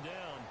 3rd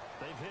down.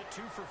 They've hit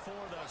 2 for 4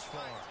 thus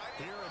far.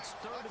 Here it's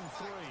 3rd and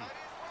 3.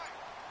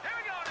 Here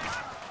we go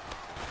now.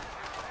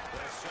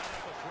 They'll set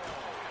up a throw.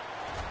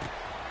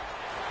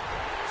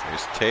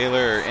 There's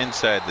Taylor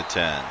inside the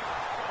 10.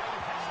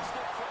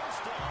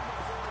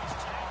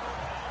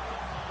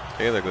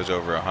 Taylor goes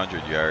over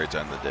 100 yards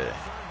on the day.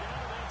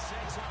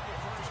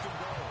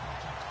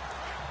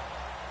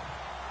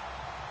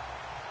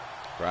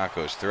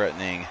 Broncos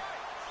threatening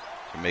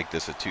to make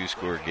this a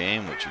 2-score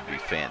game, which would be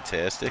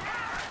fantastic.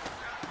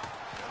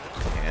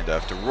 Hand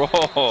off to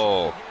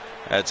Roll.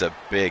 That's a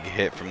big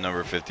hit from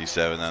number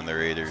 57 on the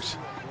Raiders.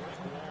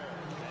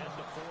 At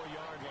the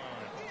 4-yard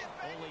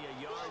line. Only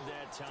a yard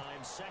that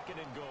time. 2nd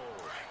and goal.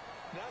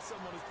 That's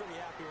someone who's pretty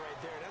happy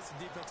right there. That's a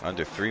defensive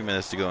Under 3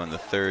 minutes to go in the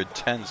 3rd.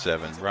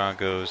 10-7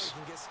 Broncos.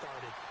 can get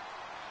started.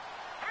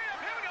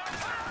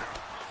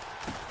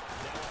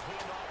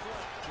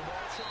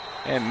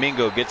 And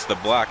Mingo gets the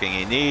blocking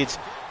he needs.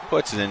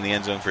 Puts it in the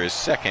end zone for his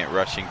 2nd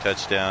rushing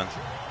touchdown.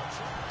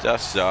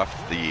 Dusts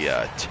off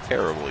the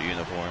terrible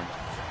uniform.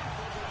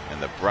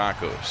 And the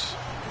Broncos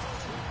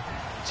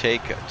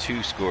take a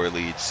 2-score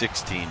lead,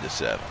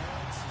 16-7.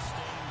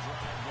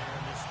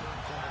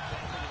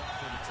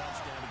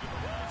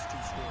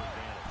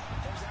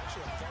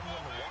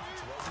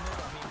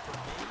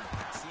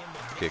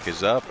 Kick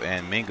is up,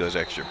 and Mingo's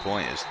extra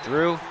point is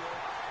through.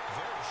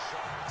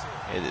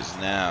 It is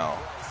now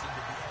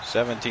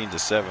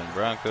 17-7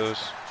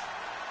 Broncos.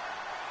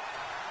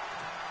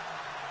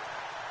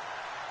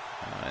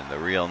 In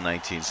the real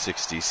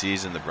 1960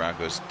 season, the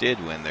Broncos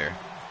did win their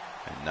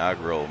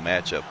inaugural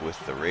matchup with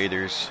the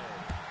Raiders.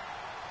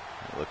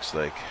 It looks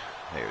like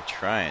they are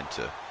trying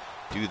to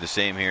do the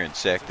same here in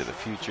Sack to the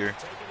Future.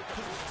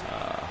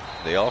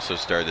 They also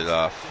started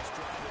off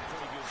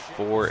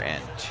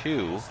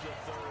 4-2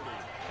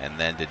 and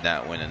then did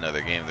not win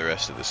another game the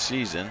rest of the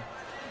season.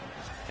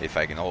 If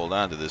I can hold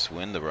on to this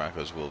win, the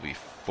Broncos will be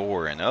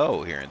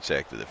 4-0 here in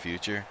Sack to the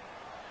Future,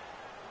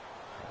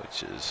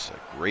 which is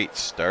a great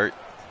start.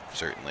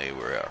 Certainly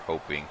we are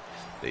hoping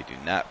they do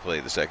not play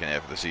the second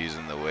half of the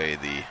season the way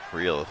the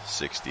real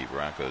 60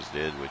 Broncos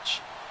did, which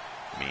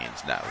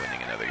means not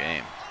winning another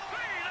game.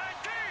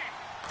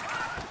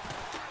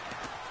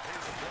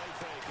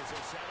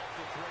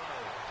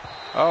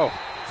 Oh,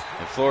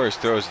 and Flores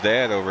throws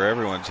that over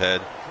everyone's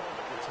head.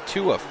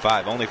 2 of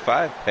 5, only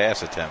 5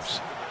 pass attempts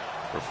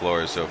for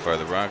Flores so far.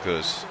 The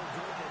Broncos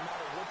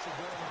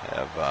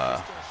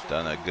have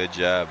done a good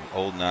job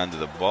holding on to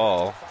the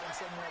ball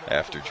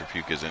after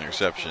Trapuka's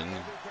interception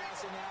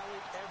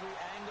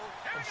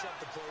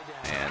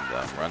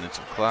and running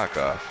some clock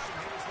off.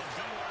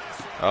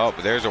 Oh,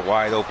 but there's a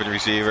wide open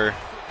receiver.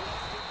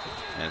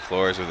 And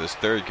Flores with his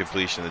 3rd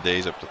completion of the day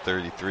is up to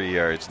 33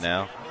 yards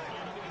now.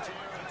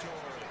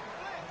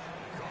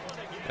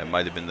 That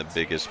might have been the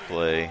biggest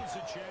play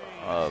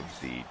of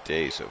the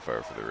day so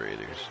far for the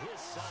Raiders.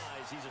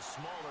 He's a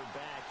smaller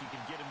back. You can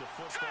get him to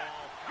football.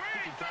 He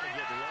can kind of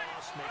get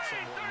lost, make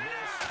someone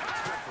miss.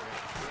 It's good for him.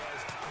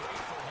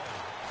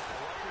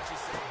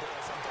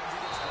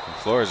 And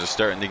Flores is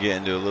starting to get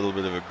into a little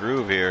bit of a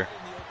groove here.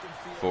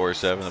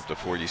 4-7 up to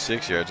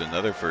 46 yards,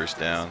 another 1st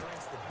down.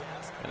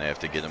 And I have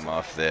to get him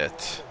off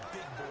that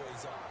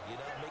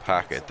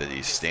pocket that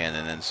he's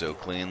standing in so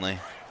cleanly.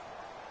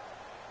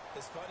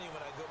 It's funny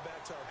when I go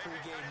back to our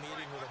pregame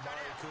meeting with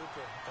Amari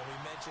Cooper and we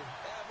mentioned,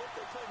 what if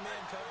they play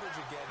man coverage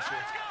against you?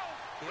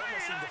 He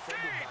almost seemed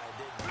offended by it,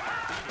 didn't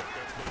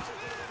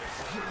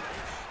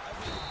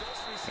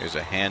he? There's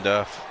a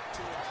handoff.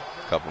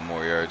 A couple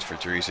more yards for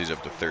Therese. He's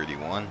up to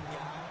 31.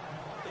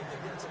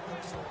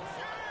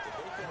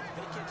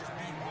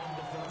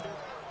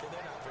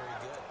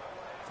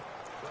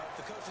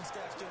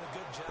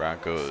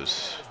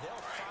 Broncos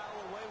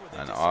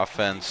on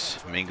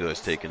offense. Mingo has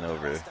taken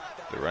over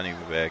the running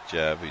back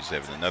job. He's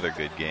having another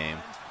good game.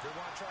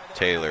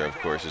 Taylor, of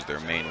course, is their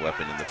main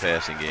weapon in the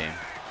passing game.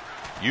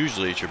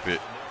 Usually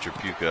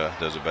Trapuka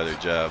does a better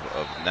job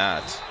of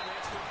not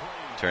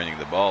turning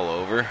the ball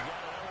over,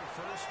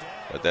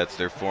 but that's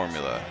their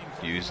formula.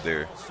 Use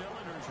their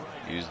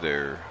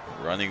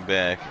running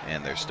back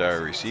and their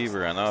star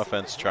receiver on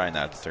offense. Try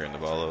not to turn the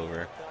ball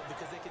over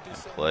and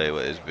play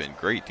what has been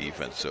great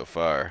defense so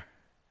far.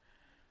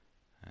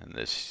 And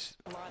this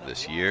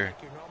year,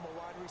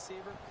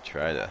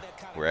 try to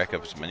rack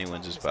up as many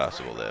wins as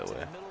possible that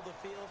way.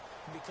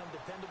 can become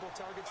dependable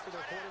targets for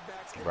their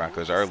quarterbacks.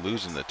 Broncos are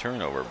losing the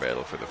turnover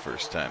battle for the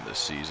first time this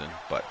season,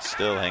 but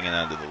still hanging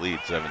on to the lead,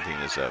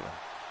 17-7.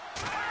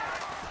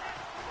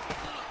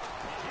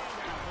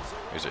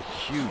 There's a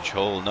huge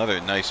hole. Another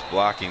nice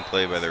blocking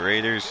play by the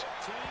Raiders.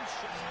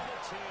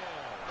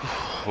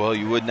 Well,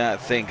 you would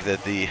not think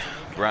that the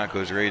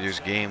Broncos-Raiders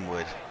game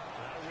would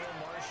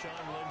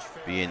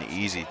be an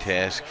easy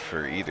task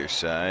for either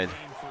side.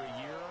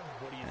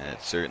 And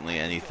it's certainly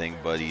anything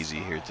but easy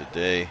here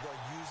today.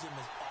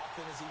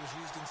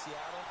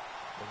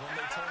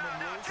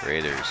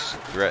 Raiders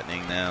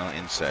threatening now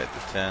inside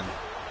the 10.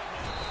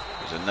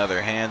 There's another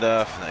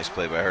handoff. Nice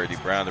play by Hardy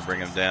Brown to bring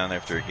him down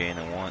after a gain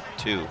of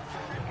 2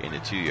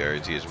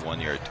 yards. He has 1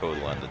 yard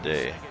total on the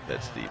day.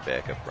 That's the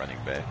backup running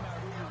back.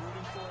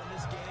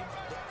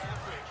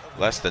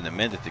 Less than a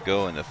minute to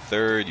go in the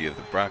third. You have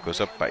the Broncos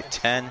up by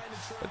 10,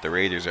 but the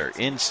Raiders are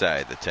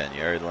inside the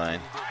 10-yard line.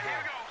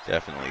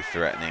 Definitely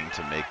threatening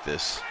to make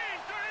this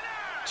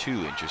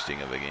too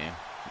interesting of a game.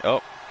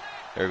 Oh,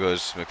 there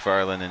goes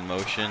McFarland in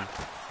motion.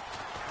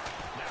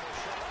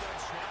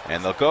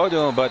 And they'll go to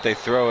him, but they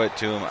throw it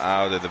to him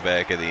out of the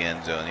back of the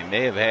end zone. He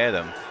may have had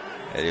him,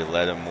 and he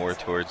led him more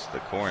towards the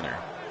corner.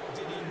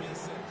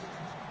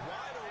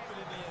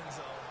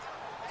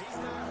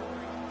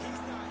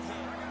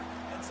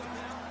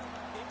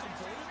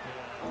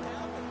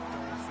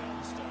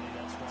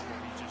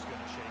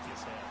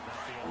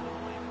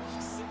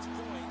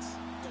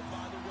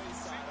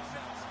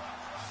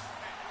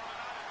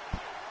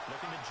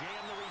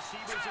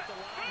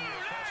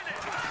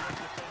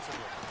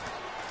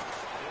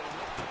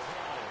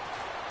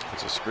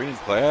 It's a screen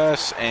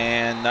pass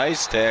and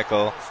nice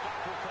tackle.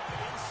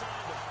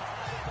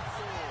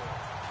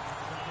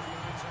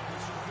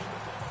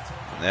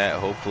 And that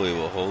hopefully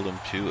will hold him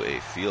to a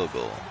field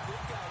goal.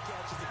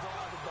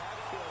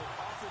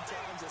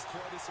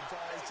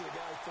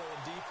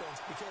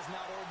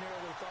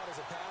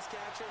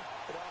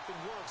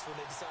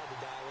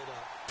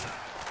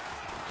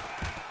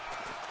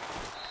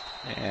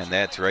 And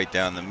that's right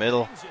down the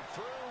middle.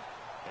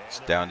 It's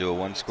down to a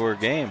one-score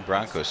game.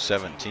 Broncos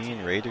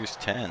 17, Raiders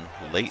 10,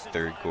 late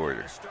third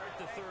quarter.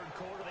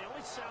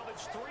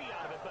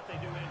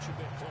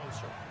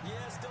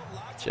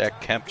 Jack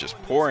Kemp just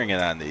pouring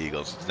it on the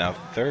Eagles. It's now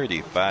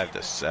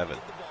 35-7.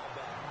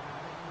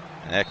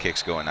 And that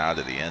kick's going out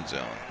of the end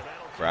zone.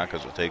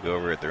 Broncos will take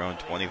over at their own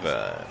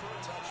 25.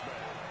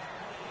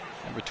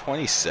 Number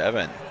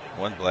 27,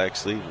 one black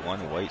sleeve,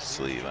 one white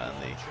sleeve on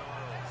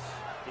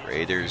the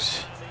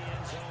Raiders.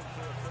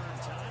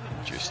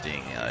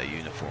 Interesting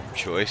uniform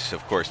choice.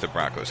 Of course, the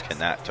Broncos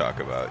cannot talk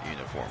about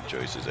uniform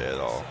choices at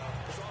all.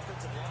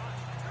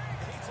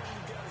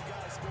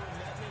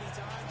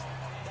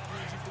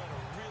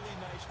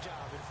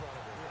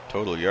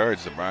 Total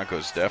yards, the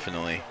Broncos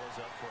definitely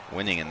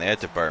winning in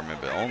that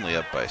department, but only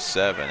up by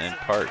 7, in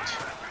part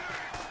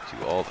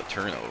to all the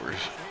turnovers.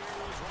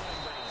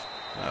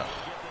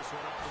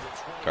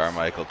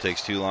 Carmichael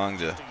takes too long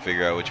to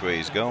figure out which way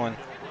he's going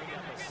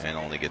and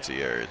only gets a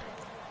yard.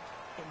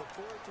 When the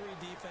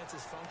 4-3 defense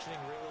is functioning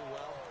really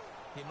well,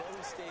 you know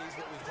who stays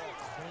what we call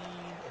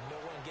clean and no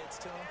one gets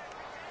to him?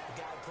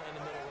 The guy playing the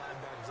middle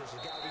linebacker position,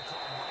 the guy we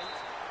call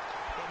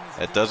Mike.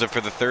 That does it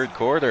for the third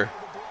quarter.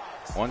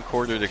 1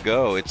 quarter to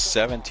go. It's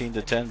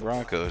 17-10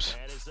 Broncos.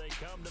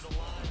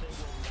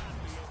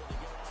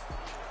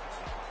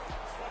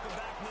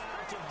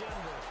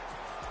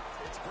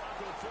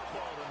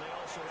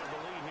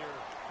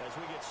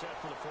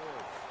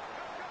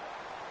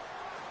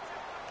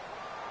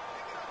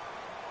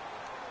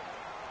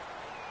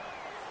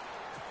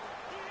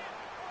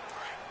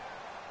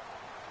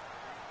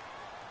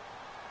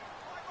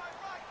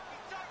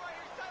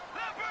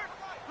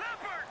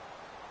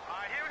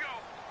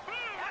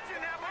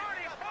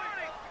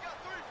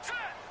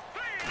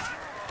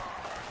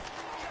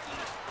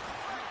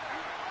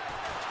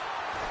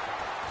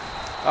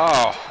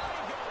 Oh,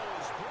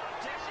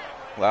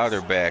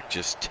 Louderback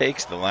just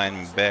takes the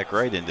lineman back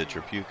right into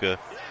Tripucka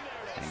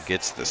and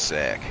gets the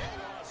sack.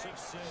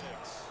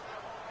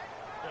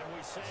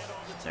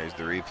 There's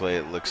the replay.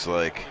 It looks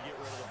like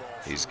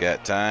he's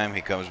got time.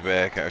 He comes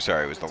back.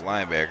 Sorry, it was the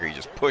linebacker. He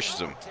just pushes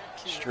him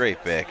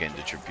straight back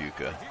into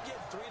Tripucka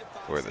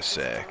for the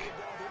sack.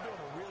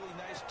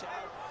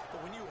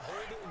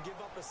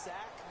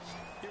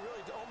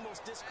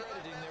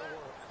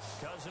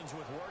 Cousins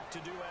with work to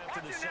do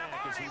after the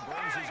sack as he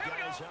brings his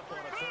guys up on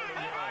a 3rd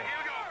and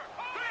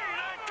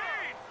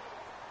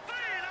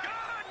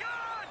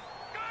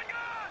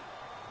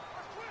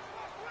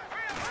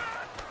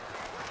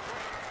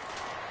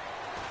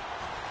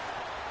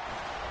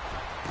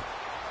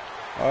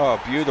long.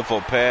 Oh,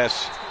 beautiful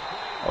pass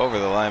over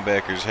the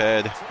linebacker's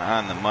head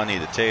on the money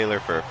to Taylor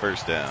for a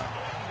first down.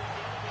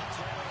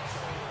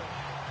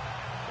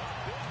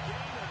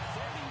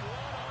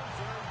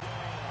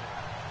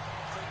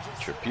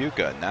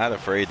 Tripucka not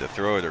afraid to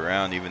throw it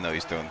around even though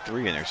he's thrown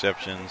 3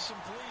 interceptions.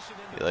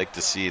 You like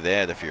to see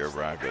that if you're a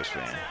Broncos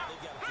fan.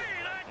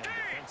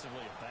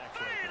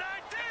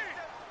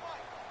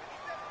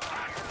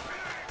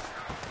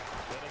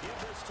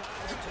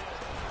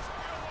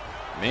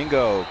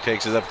 Mingo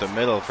takes it up the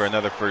middle for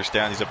another first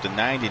down. He's up to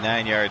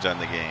 99 yards on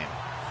the game.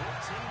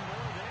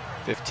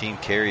 15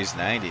 carries,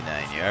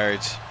 99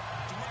 yards.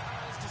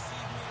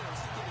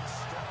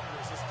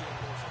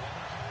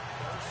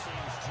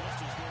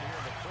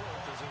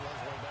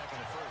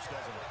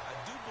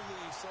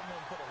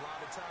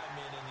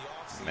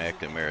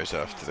 McNamara's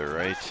off to the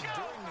right.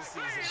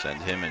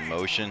 Send him in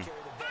motion.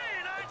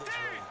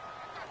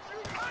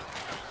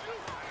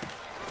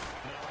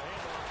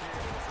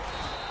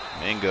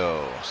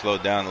 Mingo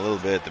slowed down a little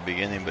bit at the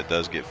beginning, but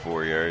does get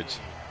 4 yards.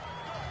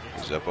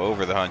 He's up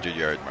over the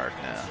 100-yard mark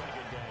now.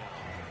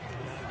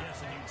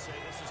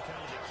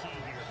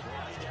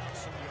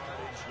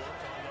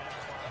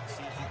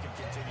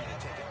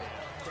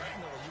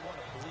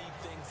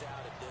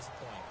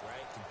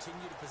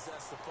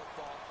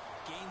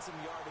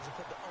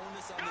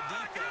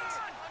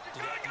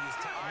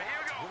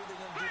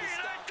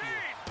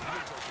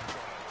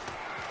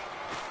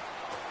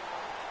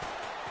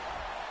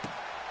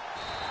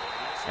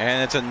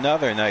 And it's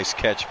another nice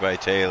catch by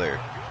Taylor.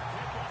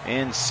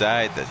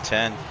 Inside the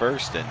 10,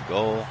 first and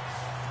goal.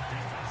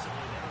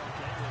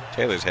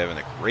 Taylor's having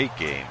a great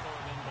game.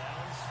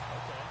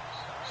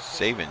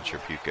 Saving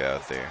Trapuka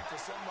out there.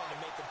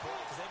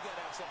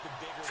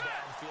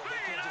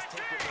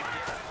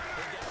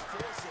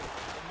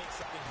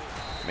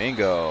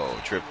 Mingo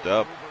tripped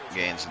up,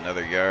 gains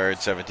another yard,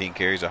 17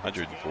 carries,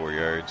 104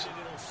 yards.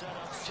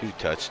 2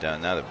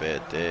 touchdowns, not a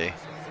bad day.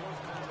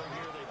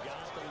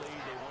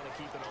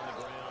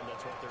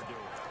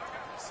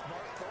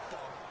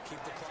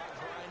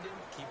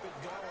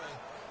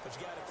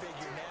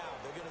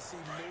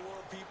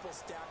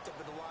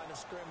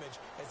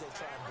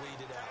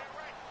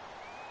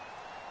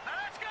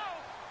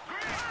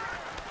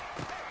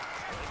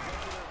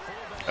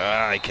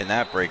 I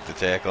cannot break the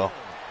tackle.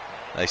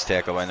 Nice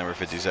tackle by number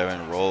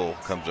 57. Roll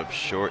comes up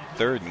short.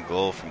 3rd and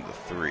goal from the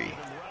 3.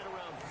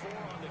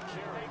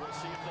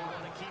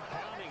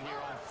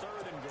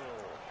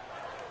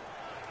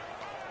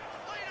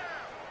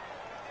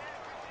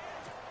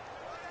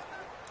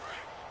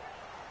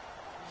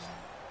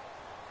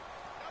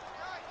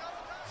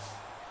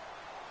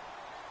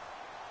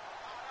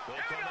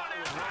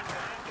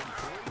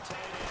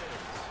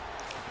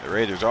 The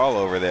Raiders all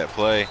over that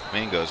play.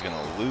 Mingo's going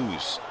to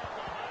lose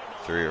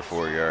 3 or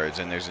 4 yards,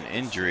 and there's an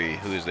injury.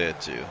 Who is that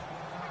to?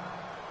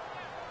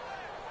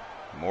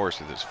 Morris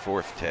with his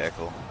 4th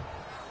tackle.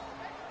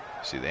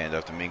 See the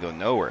handoff to Mingo,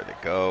 nowhere to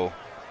go.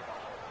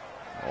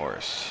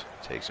 Morris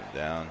takes him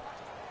down.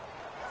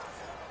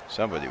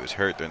 Somebody was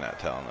hurt, they're not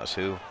telling us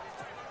who.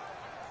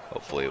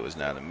 Hopefully it was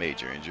not a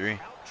major injury.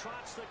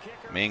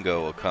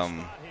 Mingo will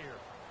come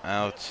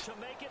out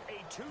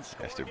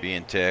after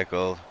being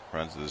tackled,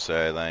 runs to the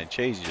sideline,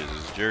 changes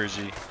his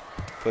jersey,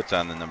 puts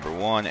on the number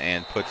 1,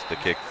 and puts the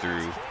kick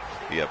through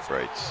the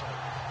uprights.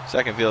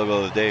 Second field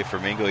goal of the day for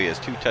Mingo. He has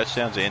 2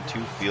 touchdowns and 2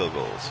 field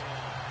goals.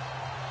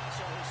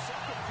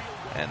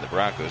 And the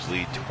Broncos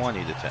lead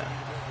 20-10.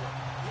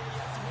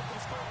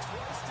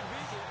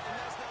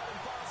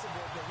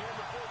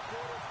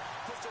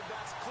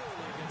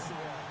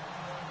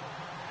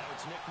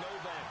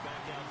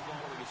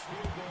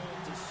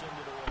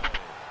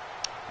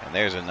 And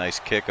there's a nice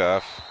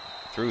kickoff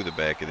through the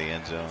back of the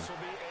end zone.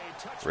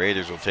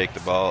 Raiders will take the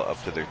ball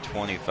up to their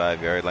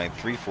 25-yard line.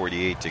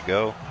 3:48 to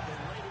go.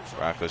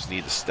 Broncos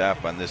need to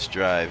stop on this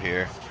drive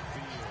here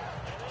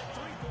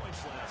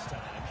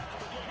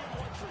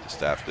to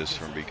stop this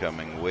from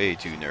becoming way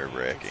too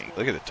nerve-wracking.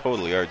 Look at the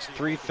total yards,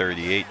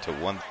 338 to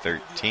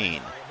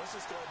 113.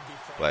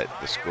 But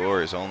the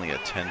score is only a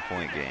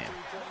 10-point game.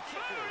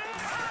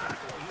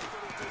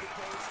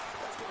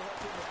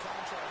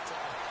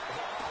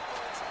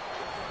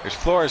 There's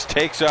Flores,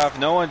 takes off,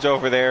 no one's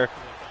over there,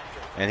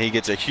 and he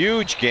gets a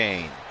huge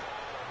gain.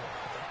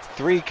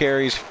 3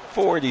 carries,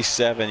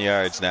 47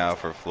 yards now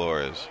for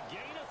Flores.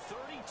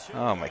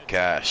 Oh my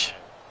gosh.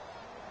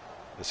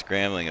 The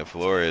scrambling of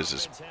Flores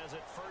has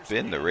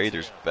been the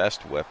Raiders'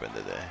 best weapon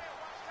today.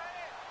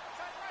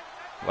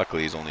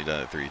 Luckily, he's only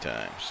done it 3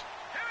 times.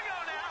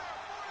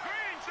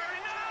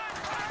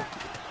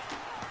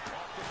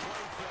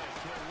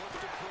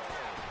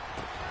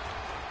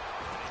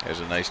 There's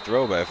a nice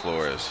throw by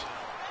Flores.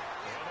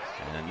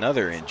 And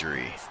another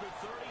injury.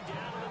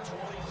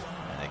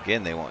 And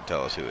again, they won't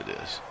tell us who it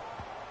is.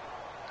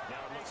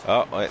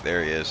 Oh, wait,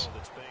 there he is.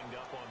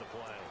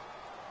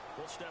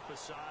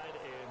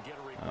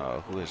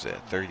 Oh, who is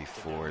that?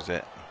 34, is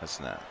that?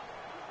 That's not.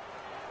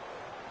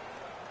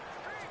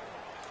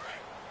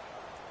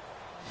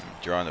 I'm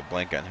drawing a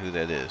blank on who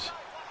that is.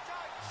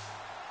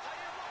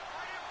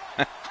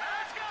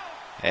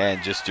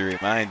 And just a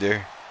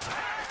reminder,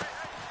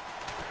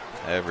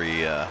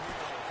 every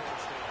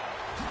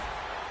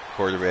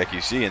quarterback you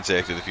see in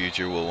Sack to the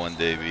Future will one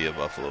day be a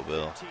Buffalo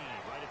Bill.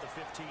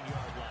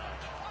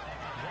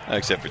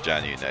 Except for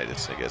Johnny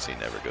Unitas. I guess he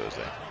never goes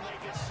there.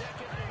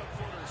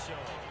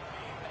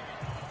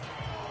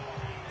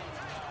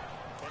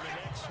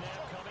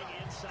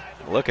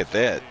 Look at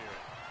that.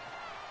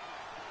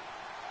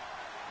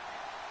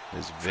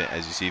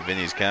 As you see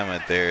Vinny's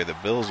comment there, the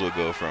Bills will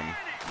go from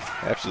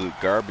absolute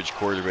garbage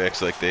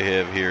quarterbacks like they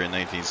have here in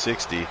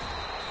 1960.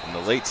 In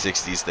the late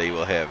 60s, they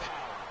will have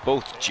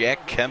both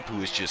Jack Kemp,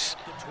 who is just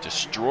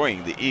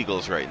destroying the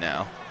Eagles right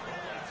now,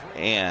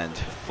 and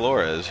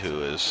Flores,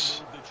 who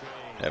is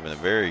having a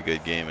very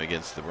good game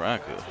against the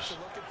Broncos.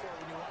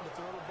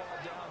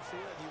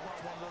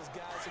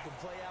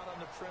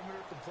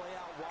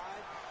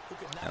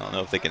 I don't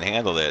know if they can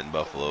handle that in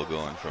Buffalo,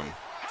 going from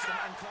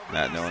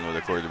not knowing what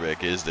a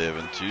quarterback is to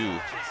having two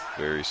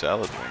very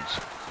solid ones.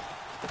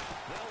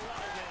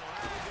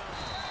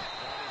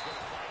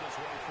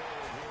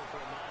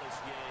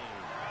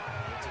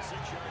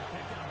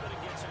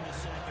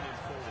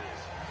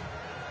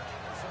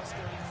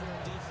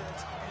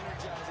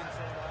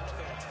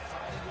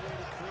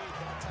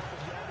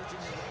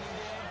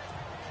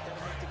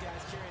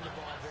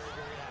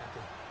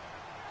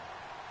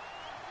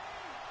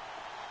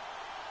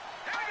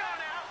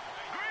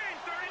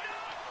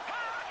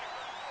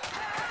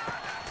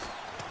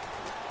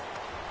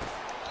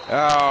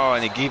 Oh,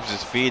 and he keeps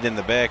his feet in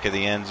the back of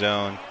the end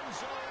zone.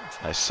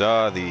 I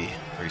saw the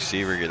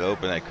receiver get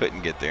open. I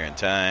couldn't get there in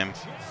time.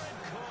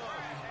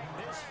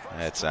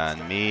 That's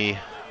on me.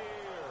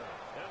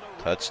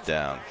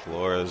 Touchdown,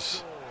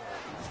 Flores.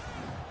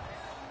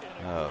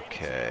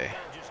 Okay.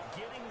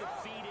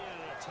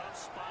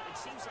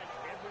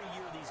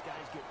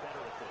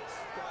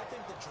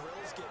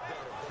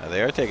 Now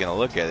they are taking a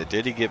look at it.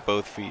 Did he get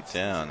both feet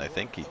down? I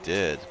think he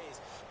did.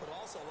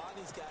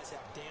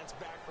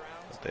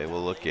 But they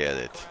will look at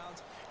it.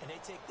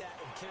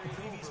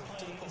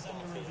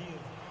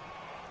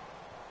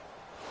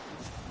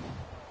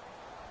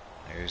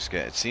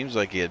 It seems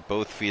like he had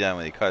both feet on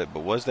when he cut it,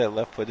 but was that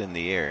left foot in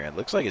the air? It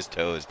looks like his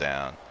toe is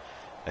down.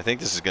 I think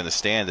this is going to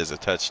stand as a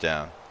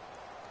touchdown.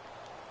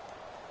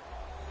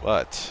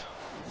 But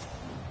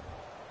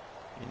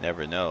you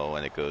never know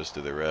when it goes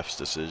to the ref's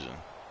decision.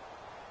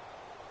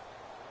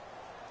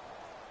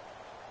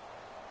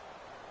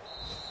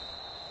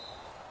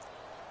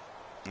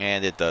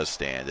 And it does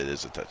stand. It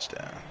is a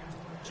touchdown.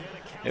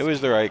 It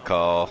was the right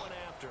call.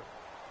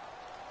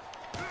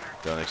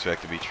 Don't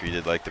expect to be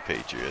treated like the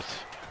Patriots.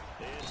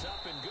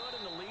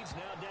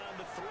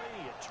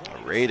 The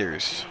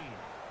Raiders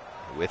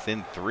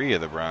within 3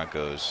 of the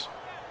Broncos.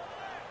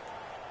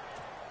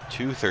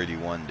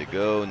 2:31 to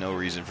go. No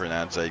reason for an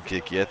onside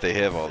kick yet. They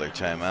have all their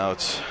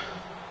timeouts.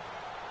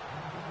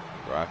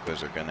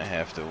 Broncos are going to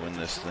have to win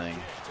this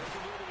thing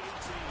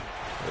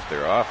with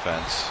their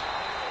offense.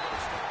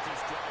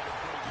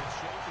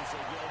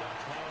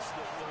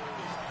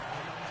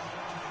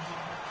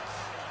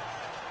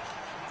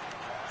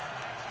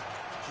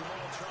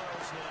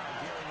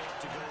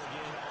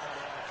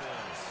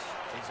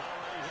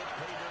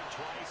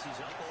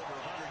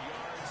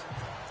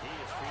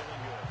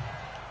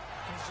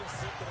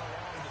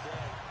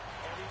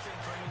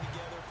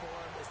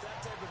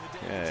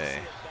 Okay,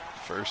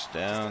 first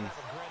down. Looks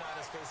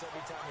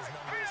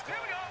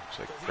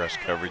like press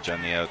coverage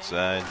on the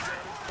outside.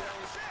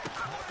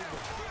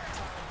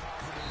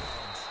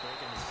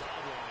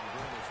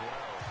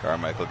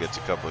 Carmichael gets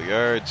a couple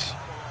yards.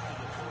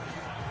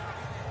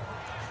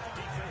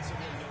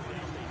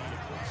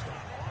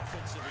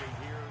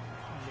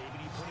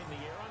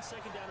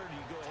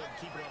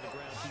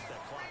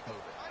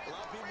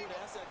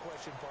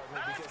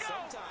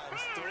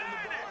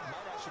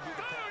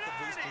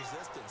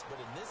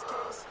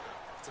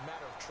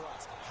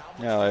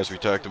 Now, as we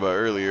talked about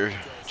earlier,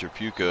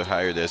 Tripucka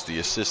hired as the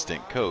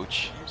assistant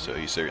coach, so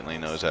he certainly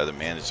knows how to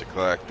manage the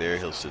clock there.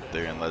 He'll sit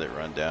there and let it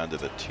run down to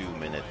the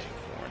 2-minute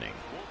warning.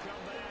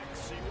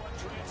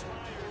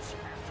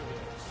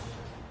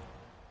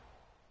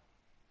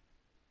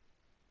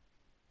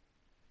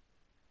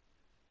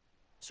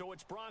 So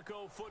it's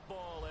Bronco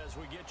football as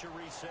we get your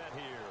reset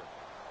here.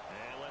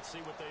 And let's see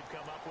what they've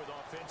come up with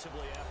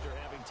offensively after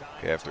having time.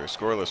 Okay, after a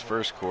scoreless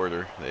first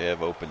quarter, they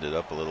have opened it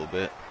up a little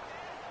bit.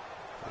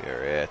 We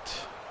are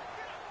at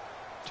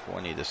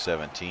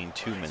 20-17,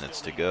 2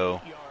 minutes to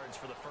go. Yards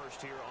for the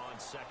first here on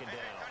second down.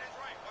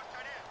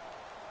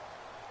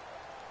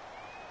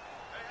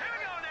 Here we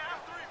go now.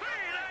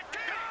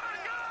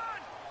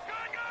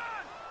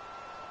 Gone.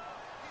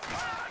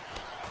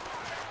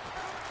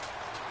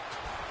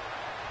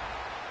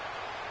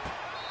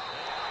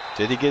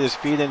 Did he get his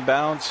feet in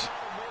bounds?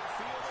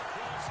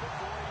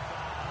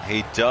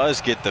 He does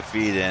get the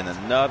feet in.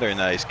 Another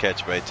nice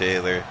catch by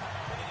Taylor.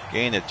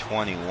 Gain of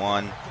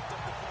 21.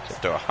 It's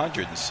up to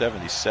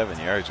 177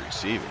 yards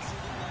receiving.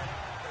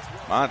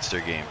 Monster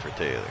game for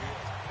Taylor. We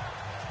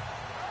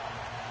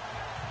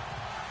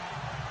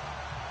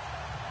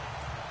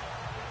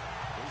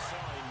saw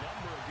a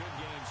number of good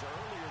games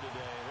earlier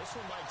today. This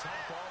one might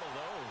top all of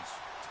those.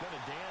 It's been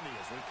a dandy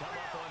as we come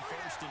up on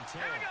 1st and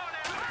 10.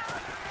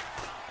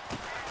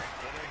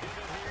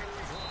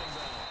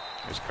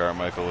 There's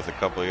Carmichael with a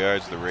couple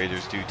yards. The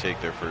Raiders do take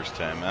their first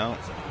time out.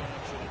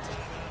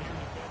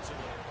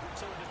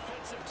 So a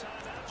defensive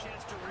timeout,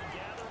 chance to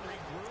regather,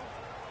 regroup,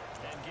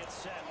 and get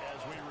set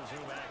as we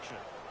resume action.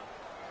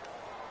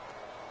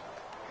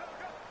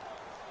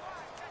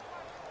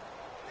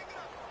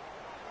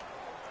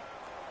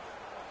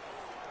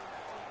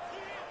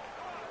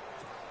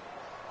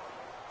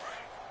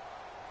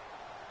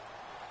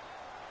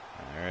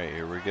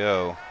 Here we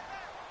go.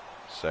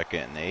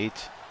 2nd and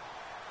 8.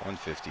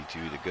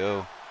 1:52 to go.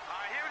 All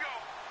right, here we go.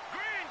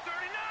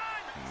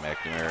 Green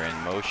 39. McNamara in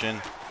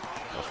motion.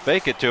 They'll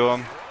fake it to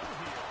him.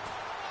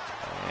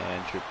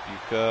 And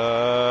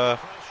Tripucka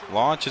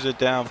launches it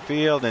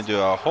downfield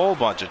into a whole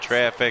bunch of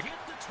traffic.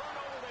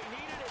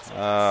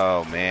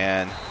 Oh,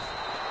 man.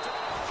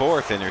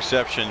 4th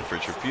interception for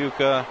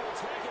Tripucka.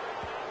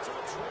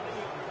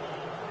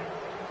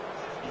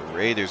 The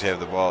Raiders have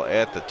the ball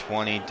at the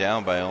 20,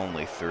 down by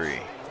only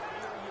 3.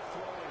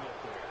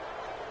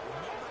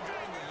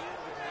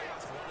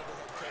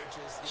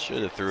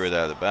 Should have threw it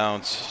out of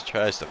bounds.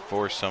 Tries to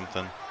force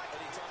something.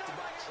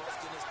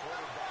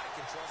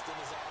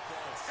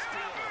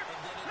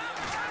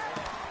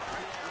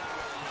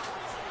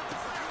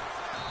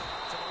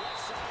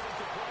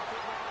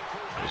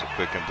 There's a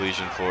quick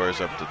completion for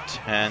us up to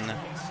 10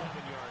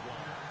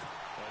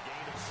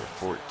 for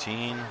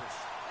 14.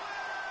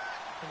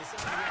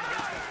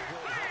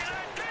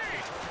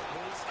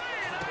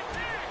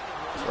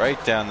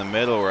 Right down the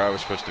middle where I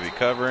was supposed to be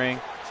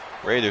covering.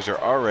 Raiders are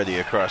already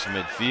across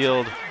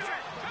midfield.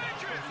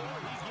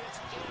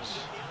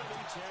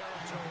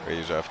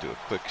 Raiders off to a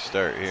quick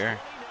start here.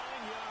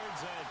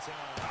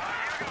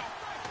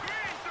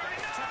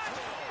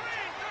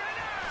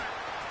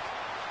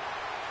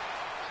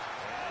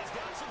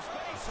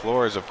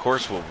 Flores, of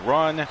course, will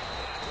run.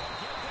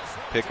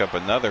 Pick up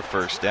another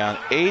first down.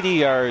 80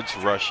 yards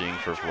rushing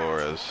for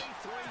Flores.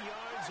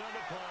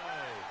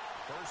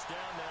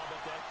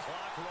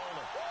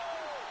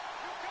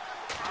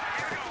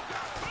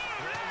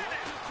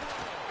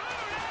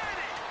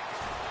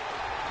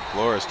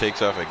 Flores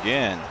takes off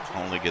again.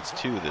 Only gets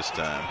 2 this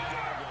time.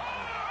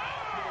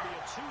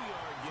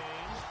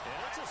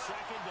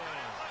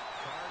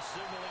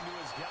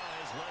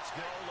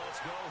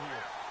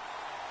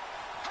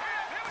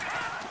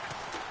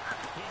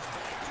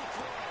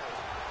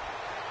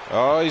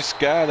 Oh,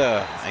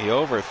 he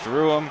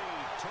overthrew him.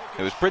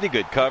 It was pretty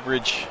good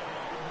coverage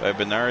by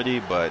Bernardi,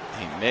 but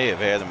he may have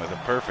had him with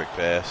a perfect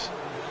pass.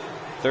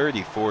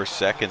 34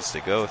 seconds to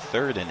go,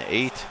 3rd and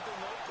 8.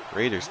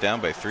 Raiders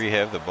down by 3,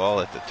 have the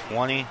ball at the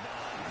 20.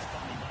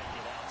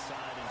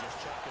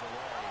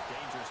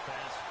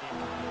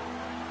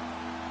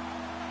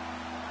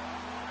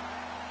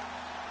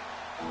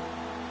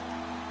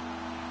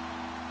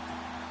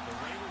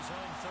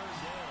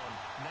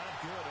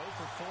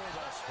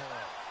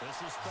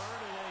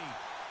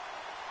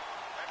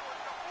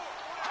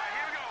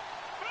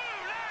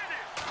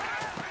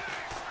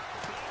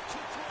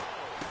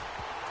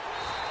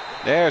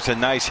 There's a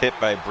nice hit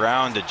by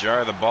Brown to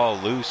jar the ball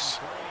loose.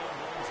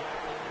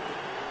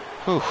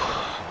 Whew.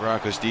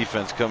 Broncos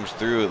defense comes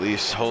through, at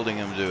least holding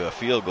him to a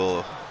field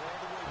goal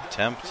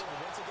attempt.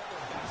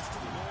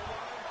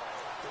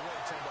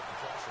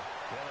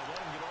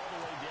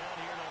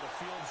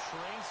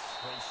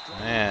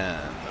 And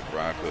the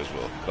Broncos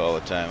will call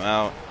a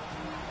timeout.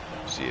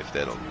 See if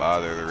that'll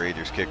bother the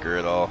Raiders kicker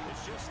at all.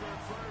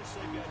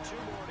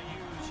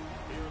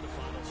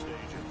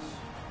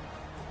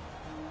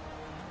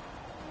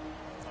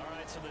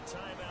 So the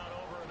timeout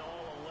over and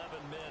all 11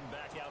 men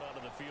back out onto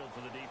the field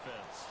for the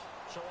defense.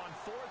 So on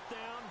 4th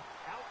down,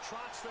 out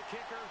trots the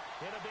kicker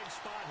in a big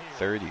spot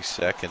here. 30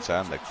 seconds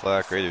on the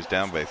clock. Raiders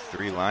down by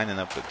 3, lining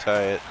up to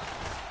tie it.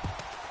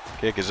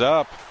 Kick is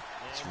up.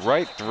 It's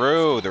right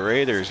through. The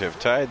Raiders have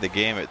tied the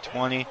game at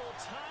 20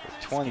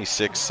 with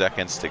 26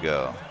 seconds to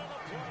go.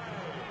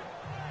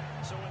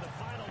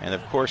 And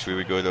of course we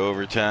would go to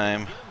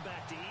overtime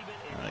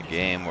on a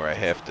game where I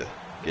have to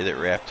get it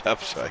wrapped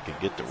up so I can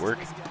get to work.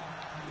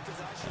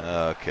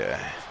 Okay.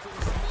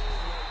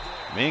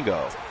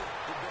 Mingo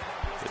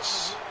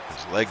gets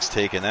his legs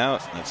taken out.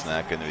 That's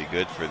not going to be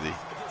good for the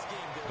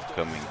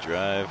upcoming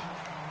drive.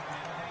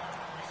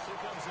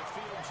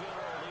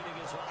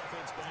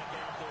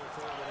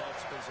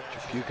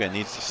 Tripucka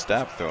needs to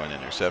stop throwing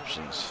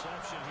interceptions.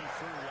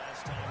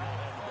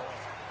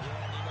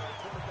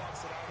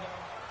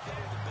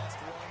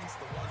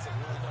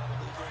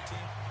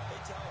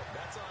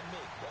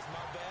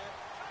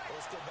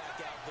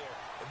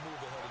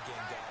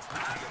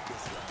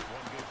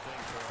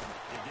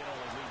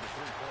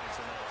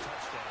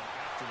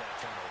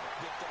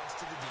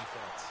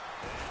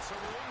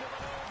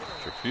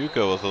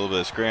 Tripucka with a little bit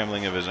of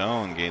scrambling of his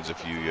own gains a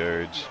few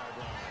yards.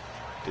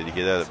 Did he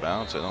get out of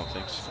bounds? I don't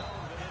think so.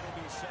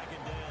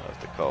 I'll have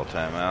to call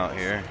timeout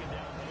here.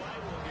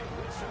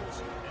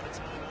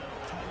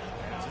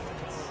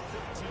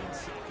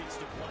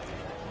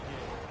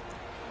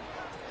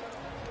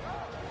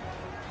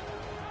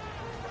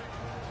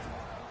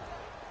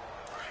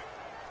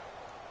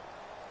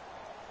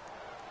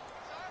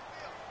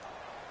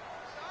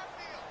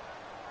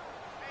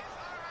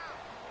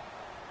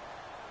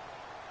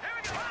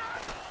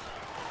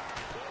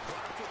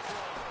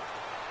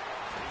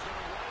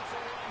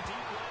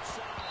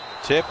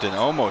 Tipped and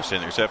almost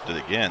intercepted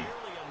again.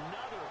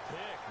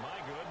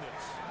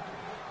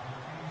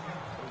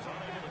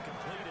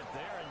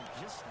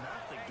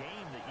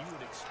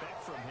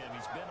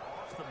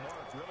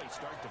 Really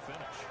start to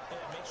finish. And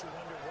it makes you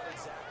wonder what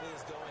exactly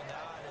is going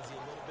on. Is he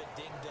a little bit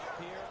dinged up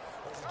here,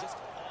 or is he just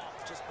off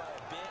just by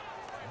a bit?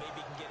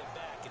 Maybe he can get it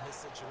back in this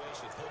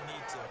situation. He'll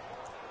need to.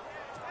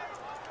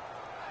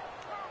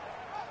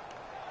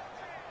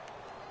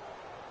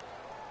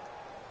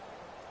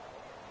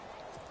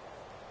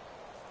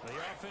 The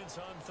offense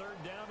on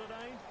third down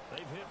tonight.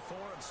 They've hit 4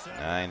 of 7.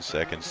 9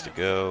 seconds to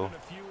go. A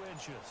few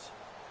inches.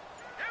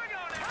 Here we go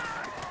now.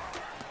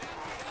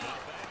 Now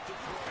back to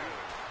throw.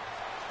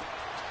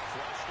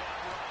 Flushed out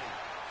right.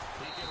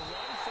 He can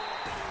run for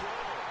it and he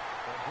will.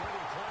 A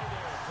gritty play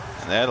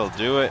there. And that'll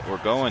do it.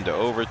 We're going to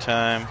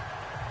overtime.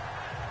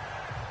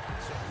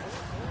 So 4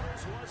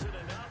 quarters wasn't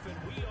enough, and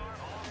we are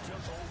off to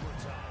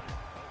overtime.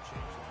 Don't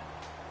change that.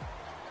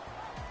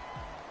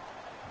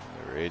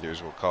 The Raiders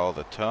will call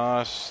the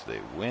toss. They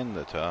win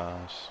the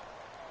toss.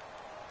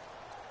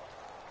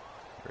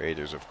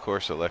 Raiders, of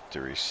course, elect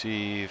to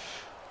receive.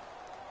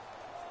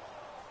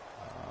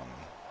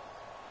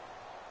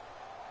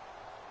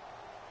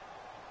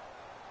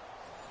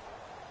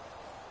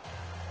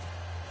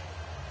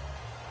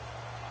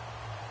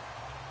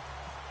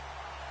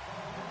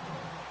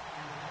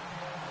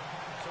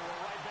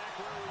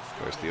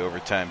 Of course, the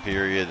overtime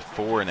period,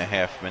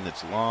 4.5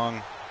 minutes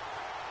long.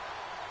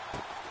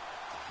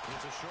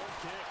 It's a short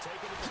kick,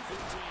 taken at the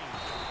 15.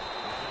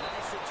 And a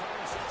nice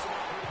return sets him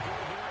up pretty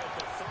good here at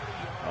the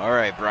 30-yard line. All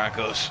right,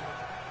 Broncos.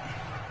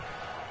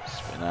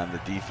 It's been on the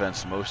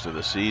defense most of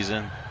the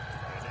season.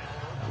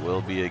 It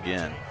will be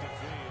again.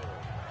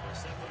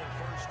 Set for their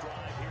first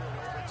drive here in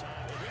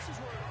overtime. And this is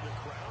where the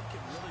crowd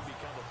can really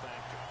become a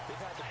factor. They've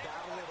had to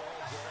battle it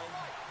all day,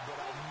 but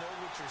I know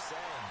what you're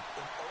saying.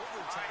 In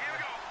overtime, Here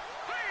we go.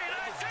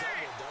 that gets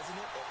doubled, doesn't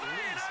it? At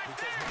least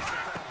because now the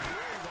crowd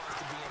really wants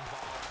to be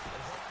involved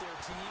and help their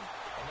team.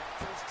 And that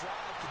first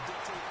drive can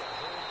dictate the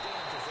whole thing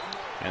because they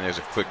know. And there's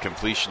a quick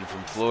completion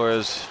from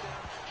Flores.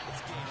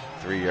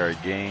 3-yard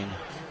gain. I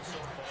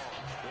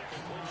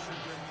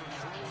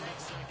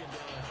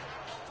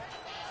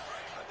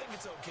think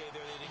it's okay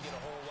there. They didn't get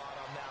a whole lot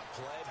on that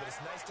play, but it's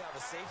nice to have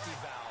a safety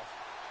valve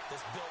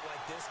that's built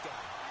like this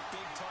guy.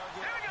 Big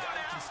target, guy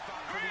you can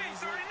spot pretty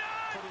easily,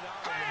 put it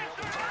out, and then the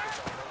other targets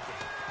are open.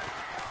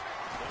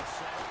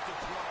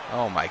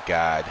 Oh my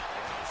God.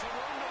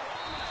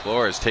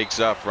 Flores takes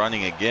off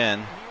running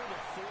again.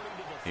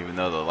 Even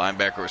though the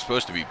linebacker was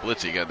supposed to be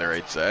blitzing on the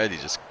right side, he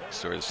just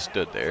sort of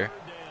stood there.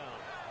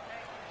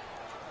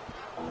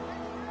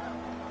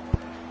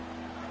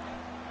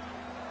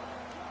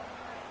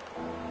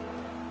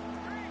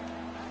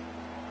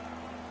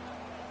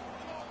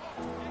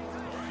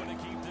 Hoping to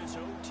keep this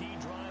OT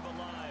drive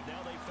alive.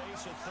 Now they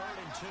face a 3rd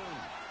and 2.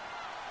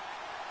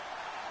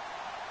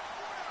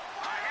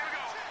 All right, here we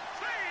go.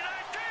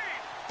 3-19.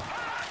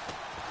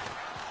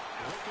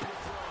 Looking to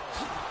throw.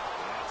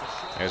 That's a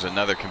short. There's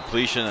another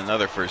completion,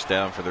 another first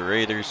down for the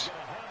Raiders. Gonna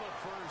have a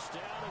first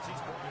down as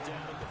he's brought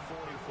down at the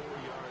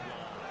 44-yard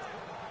line.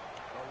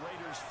 A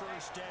Raiders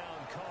first down.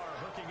 Carr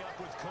hooking up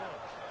with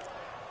Cook.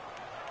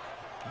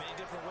 Many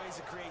different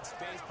ways to create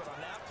space, but on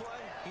that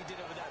play, he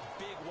did it with that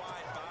big,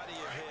 wide body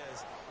of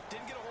his.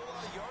 Didn't get a whole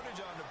lot of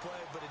yardage on the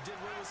play, but it did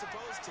what it was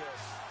supposed to.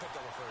 Pick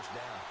up a first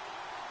down.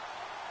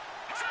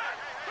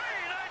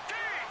 3-19.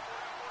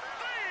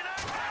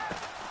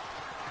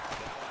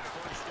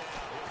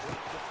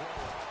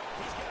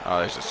 Oh,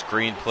 there's a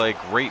screen play.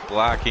 Great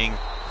blocking.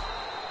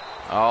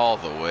 All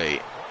the way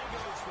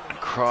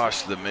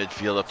across the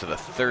midfield up to the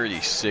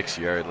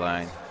 36-yard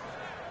line.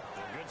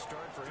 Good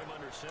start for him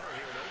under center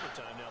here in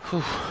overtime now.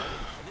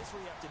 And this is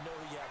where you have to know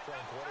who you have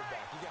playing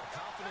quarterback. You got a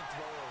confident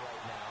thrower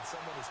right now,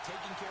 someone who's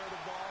taking care of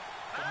the ball,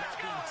 but not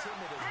being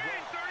timid as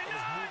well, and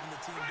is moving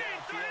the team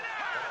downfield.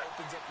 That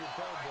opens up your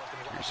playbook.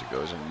 Here's it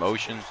goes in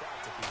motion.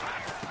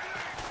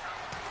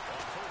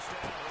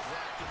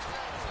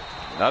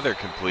 Another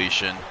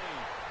completion.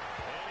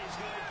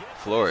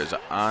 Flores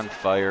on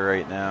fire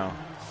right now.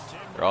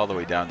 They're all the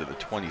way down to the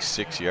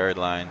 26-yard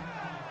line.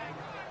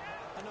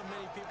 I know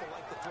many people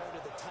like to throw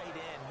to the tight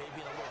end, maybe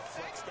in a little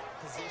flexed out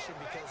position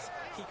because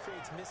he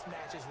creates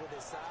mismatches with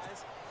his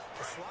size.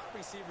 The slot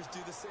receivers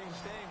do the same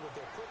thing with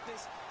their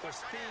quickness, their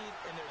speed,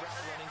 and their route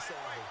running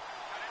savvy.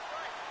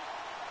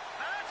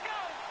 Now let's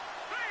go.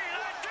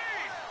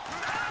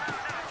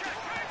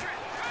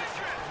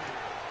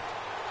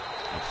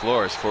 3-19. And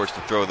Flores forced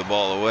to throw the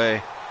ball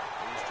away.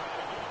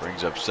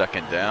 Brings up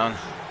 2nd down.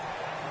 Let's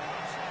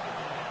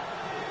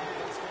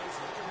face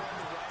it, you can run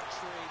the route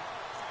tree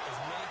as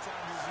many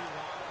times as you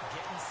want,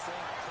 get in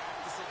sync,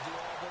 practice it, do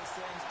all those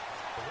things.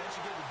 But once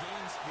you get the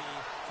game speed,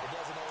 it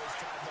doesn't always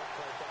time up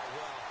quite that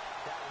well.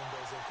 That one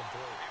goes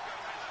incomplete.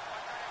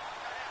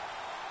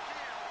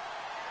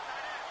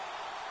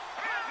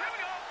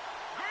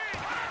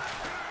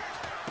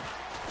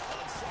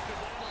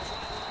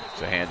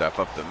 It's a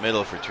handoff up the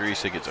middle for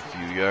Teresa. Gets a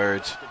few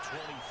yards.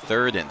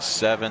 3rd and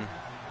 7.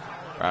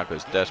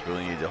 Broncos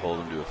desperately need to hold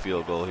him to a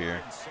field goal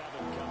here. Hold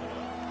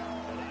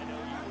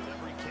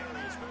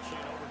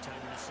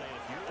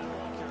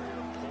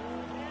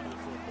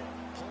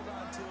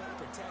on to it,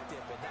 protect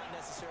it, but not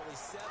necessarily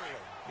settle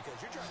it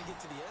because you're trying to get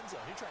to the end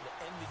zone. You're trying trying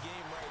to end the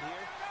game right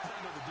here. I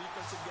know the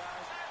defensive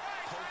guys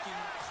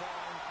poking,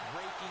 clawing,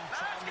 raking,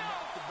 trying to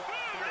knock the ball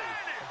free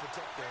and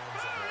protect their end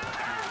zone.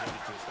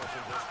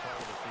 Especially this part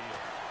of the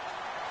field.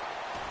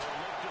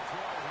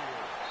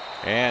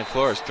 And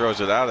Flores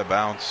throws it out of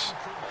bounds.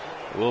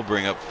 We'll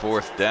bring up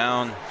 4th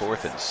down,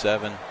 4th and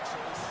 7.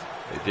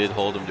 They did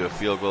hold him to a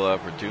field goal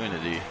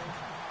opportunity.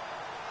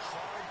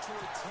 Hard to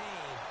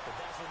attain, but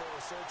that's what they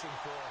were searching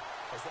for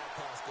as that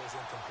pass goes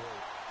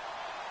incomplete.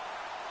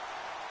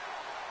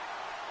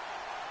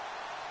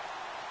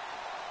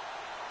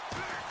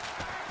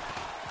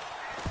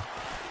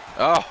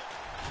 Oh,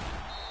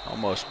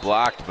 almost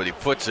blocked, but he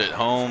puts it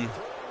home.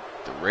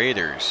 The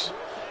Raiders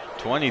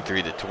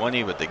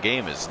 23-20, but the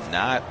game is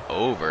not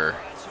over.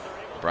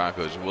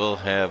 Broncos will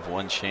have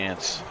one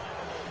chance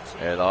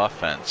at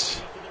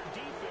offense.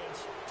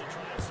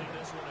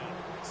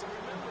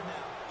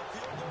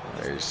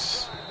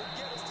 There's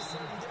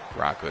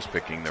Broncos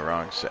picking the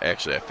wrong side.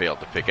 Actually, I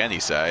failed to pick any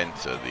side,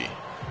 so the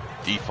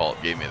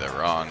default gave me the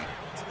wrong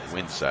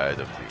wind side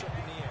of the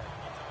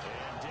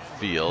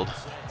field.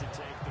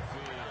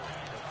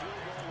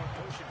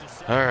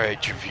 All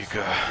right,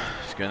 Trabuca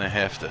is going to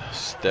have to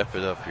step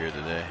it up here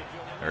today,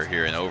 or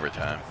here in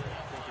overtime.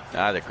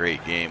 Not a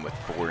great game with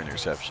 4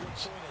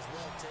 interceptions.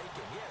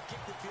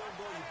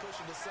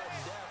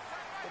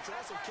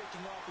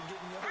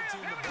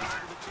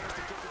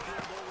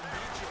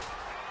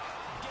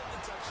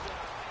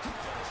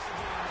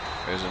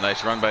 There's a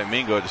nice run by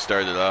Mingo to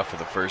start it off for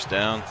the 1st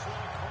down.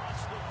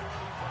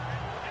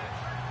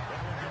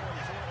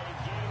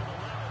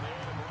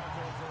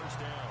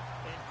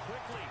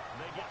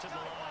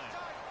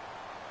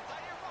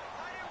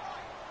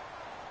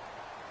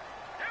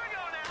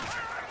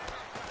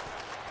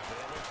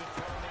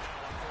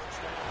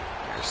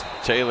 There's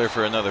Taylor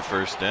for another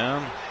 1st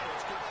down.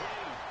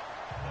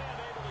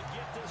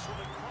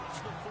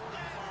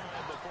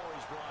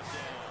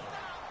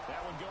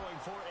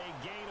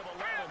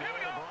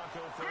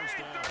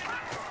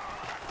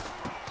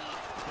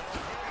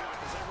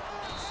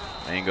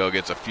 Mingo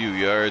gets a few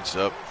yards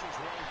up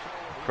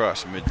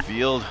across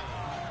midfield.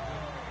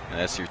 And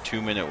that's your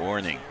 2-minute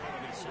warning.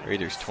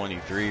 Raiders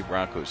 23,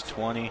 Broncos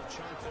 20.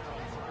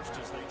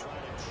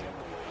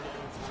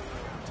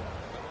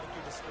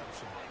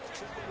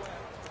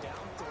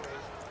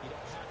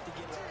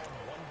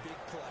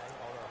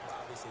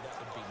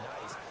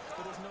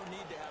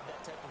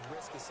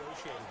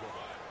 Associated with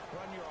it.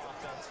 Run your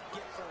offense,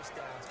 get 1st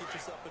downs, get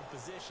yourself in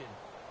position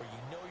where you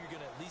know you're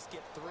going to at least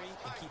get 3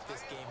 and keep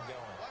this game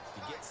going.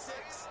 You get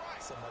 6,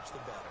 so much the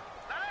better.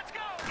 Let's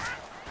go!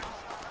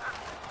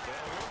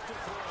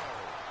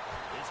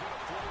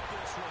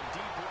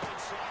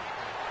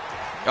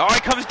 Oh, he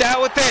comes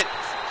down with it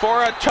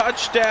for a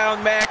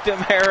touchdown.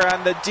 McNamara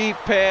on the deep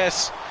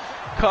pass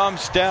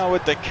comes down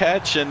with the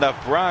catch, and the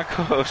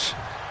Broncos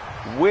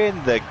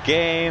win the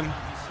game.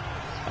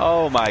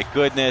 Oh my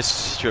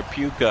goodness,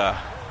 Trabuca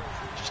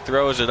just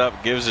throws it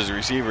up, gives his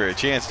receiver a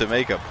chance to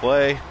make a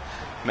play.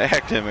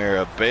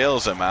 McNamara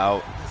bails him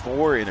out.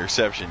 4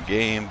 interception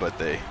game, but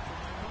they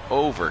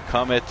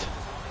overcome it.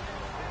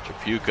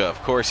 Trabuca,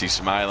 of course, he's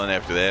smiling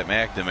after that.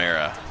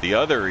 McNamara, the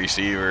other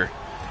receiver,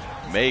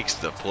 makes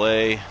the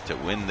play to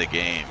win the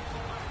game.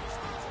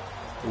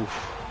 Oof.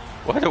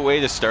 What a way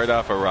to start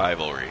off a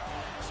rivalry.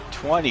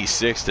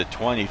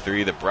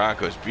 26-23, the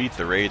Broncos beat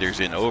the Raiders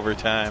in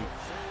overtime.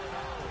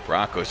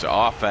 Broncos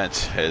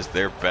offense has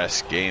their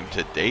best game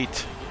to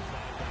date,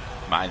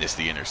 minus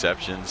the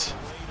interceptions.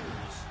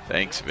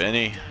 Thanks,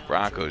 Vinny.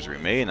 Broncos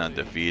remain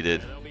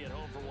undefeated.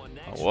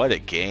 What a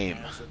game.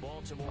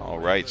 All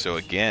right, so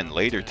again,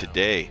 later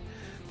today,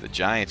 the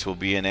Giants will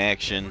be in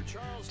action.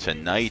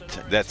 Tonight,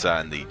 that's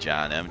on the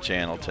John M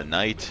channel.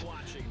 Tonight,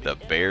 the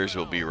Bears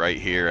will be right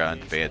here on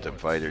Phantom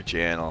Fighter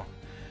channel.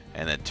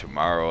 And then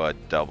tomorrow, a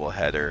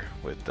doubleheader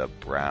with the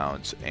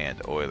Browns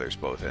and Oilers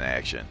both in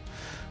action.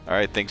 All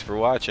right, thanks for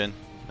watching.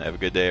 Have a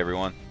good day,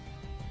 everyone.